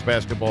 4 women's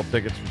basketball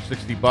tickets for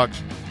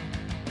 $60.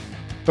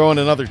 Throw in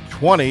another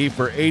 20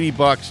 for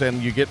 $80,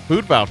 and you get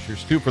food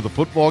vouchers, too, for the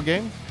football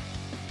game.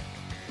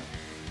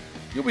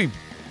 You'll be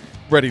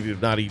ready to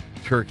not eat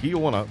turkey.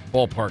 You'll want a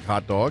ballpark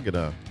hot dog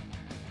and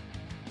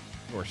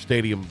or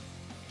stadium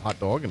hot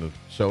dog and a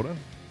soda.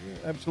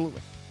 Yeah, absolutely.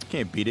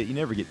 Can't beat it. You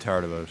never get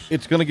tired of those.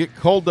 It's going to get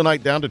cold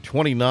tonight, down to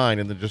 29,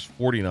 and then just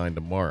 49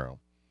 tomorrow.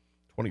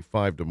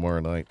 25 tomorrow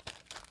night.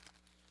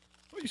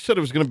 Well, you said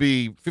it was going to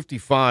be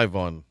 55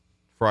 on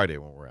Friday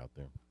when we're out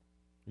there.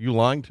 You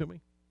lying to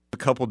me? A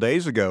couple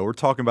days ago, we're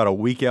talking about a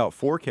week out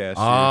forecast.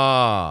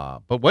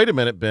 But wait a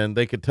minute, Ben.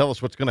 They could tell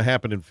us what's going to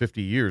happen in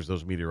 50 years,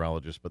 those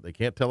meteorologists, but they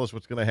can't tell us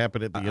what's going to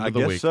happen at the end of the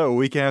week. I guess so.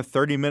 We can have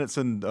 30 minutes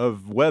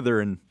of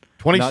weather and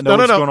 20, not know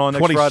what's going on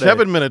next 27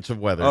 Friday. minutes of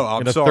weather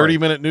in a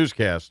 30-minute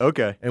newscast.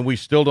 Okay. And we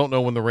still don't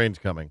know when the rain's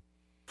coming.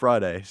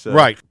 Friday. So.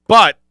 Right.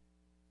 But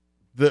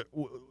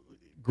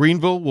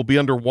Greenville will be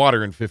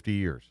underwater in 50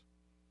 years.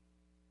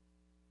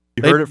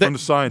 You heard it from the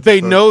scientists. They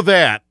know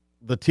that.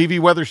 The TV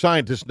weather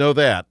scientists know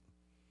that.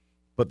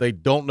 But they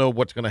don't know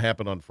what's going to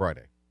happen on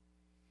Friday.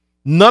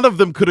 None of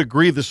them could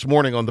agree this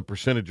morning on the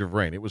percentage of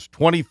rain. It was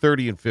 20,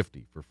 30, and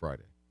 50 for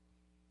Friday.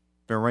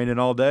 Been raining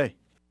all day.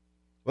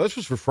 Well, this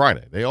was for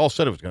Friday. They all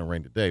said it was going to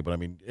rain today, but I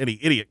mean, any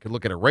idiot could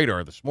look at a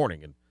radar this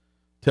morning and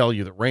tell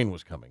you that rain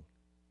was coming.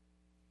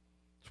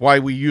 That's why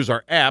we use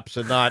our apps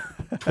and not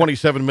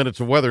 27 minutes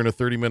of weather in a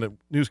 30-minute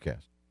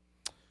newscast.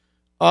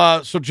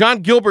 So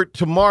John Gilbert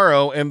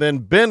tomorrow, and then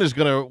Ben is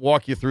going to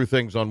walk you through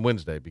things on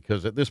Wednesday,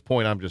 because at this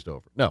point, I'm just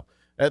over. No,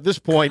 at this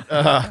point,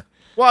 well,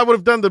 I would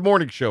have done the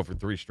morning show for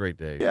 3 straight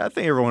days. Yeah, I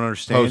think everyone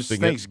understands. Hosting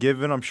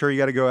Thanksgiving, I'm sure you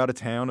got to go out of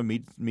town and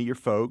meet your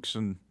folks,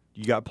 and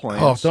you got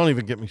plans. Oh, don't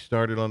even get me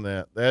started on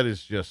that. That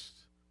is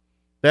just,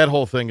 that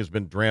whole thing has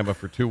been drama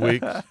for 2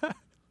 weeks.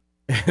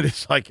 And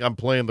it's like I'm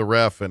playing the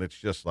ref, and it's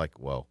just like,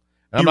 whoa.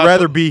 You'd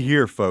rather be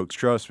here, folks.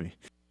 Trust me.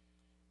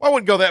 I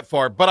wouldn't go that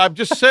far, but I'm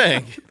just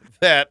saying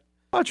that.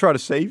 I'll try to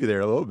save you there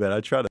a little bit.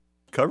 I try to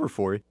cover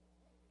for you.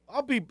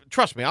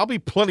 Trust me, I'll be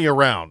plenty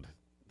around.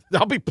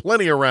 I'll be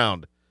plenty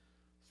around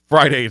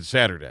Friday and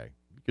Saturday.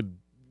 You could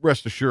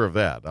rest assured of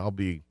that. I'll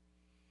be.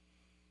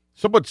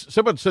 Someone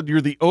said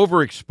you're the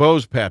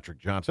overexposed Patrick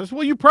Johnson. I said,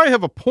 well, you probably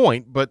have a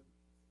point, but,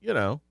 you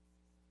know.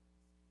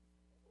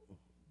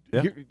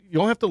 Yeah. You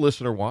don't have to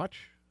listen or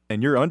watch.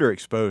 And you're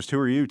underexposed. Who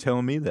are you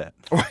telling me that?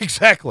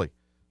 Exactly.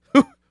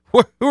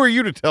 Who are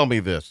you to tell me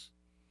this?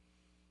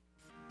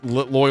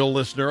 Loyal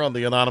listener on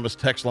the anonymous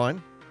text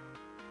line.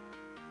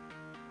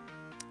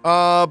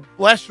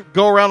 Last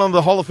go around on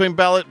the Hall of Fame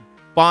ballot,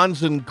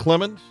 Bonds and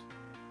Clemens.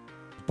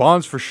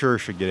 Bonds for sure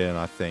should get in,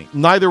 I think.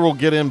 Neither will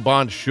get in.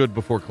 Bonds should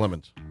before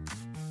Clemens.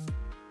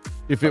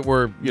 If it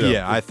were, you know.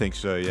 Yeah, I think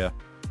so, yeah.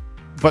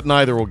 But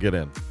neither will get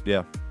in.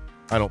 Yeah.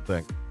 I don't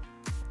think.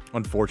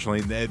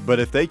 Unfortunately. But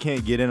if they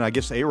can't get in, I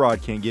guess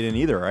A-Rod can't get in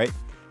either, right?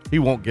 He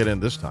won't get in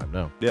this time,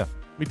 no. Yeah.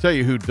 Let me tell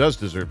you who does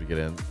deserve to get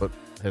in, but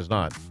has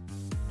not.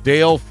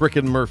 Dale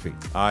frickin' Murphy.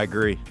 I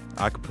agree.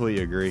 I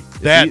completely agree.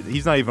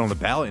 He's not even on the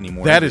ballot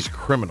anymore. That is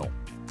criminal.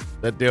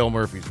 That Dale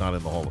Murphy's not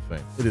in the Hall of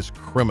Fame. It is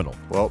criminal.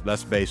 Well,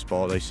 that's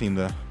baseball. They seem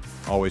to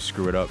always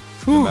screw it up,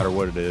 no matter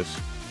what it is.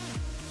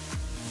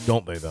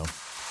 Don't they, though?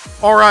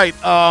 All right.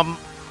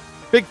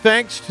 Big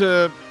thanks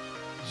to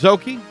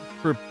Zoki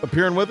for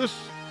appearing with us.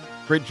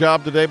 Great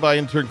job today by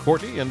intern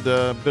Courtney and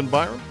Ben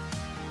Byram.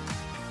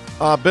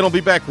 Ben will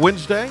be back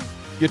Wednesday.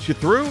 Get you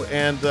through,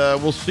 and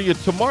we'll see you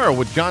tomorrow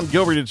with John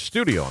Gilbert in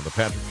studio on the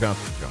Patrick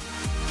Johnson Show.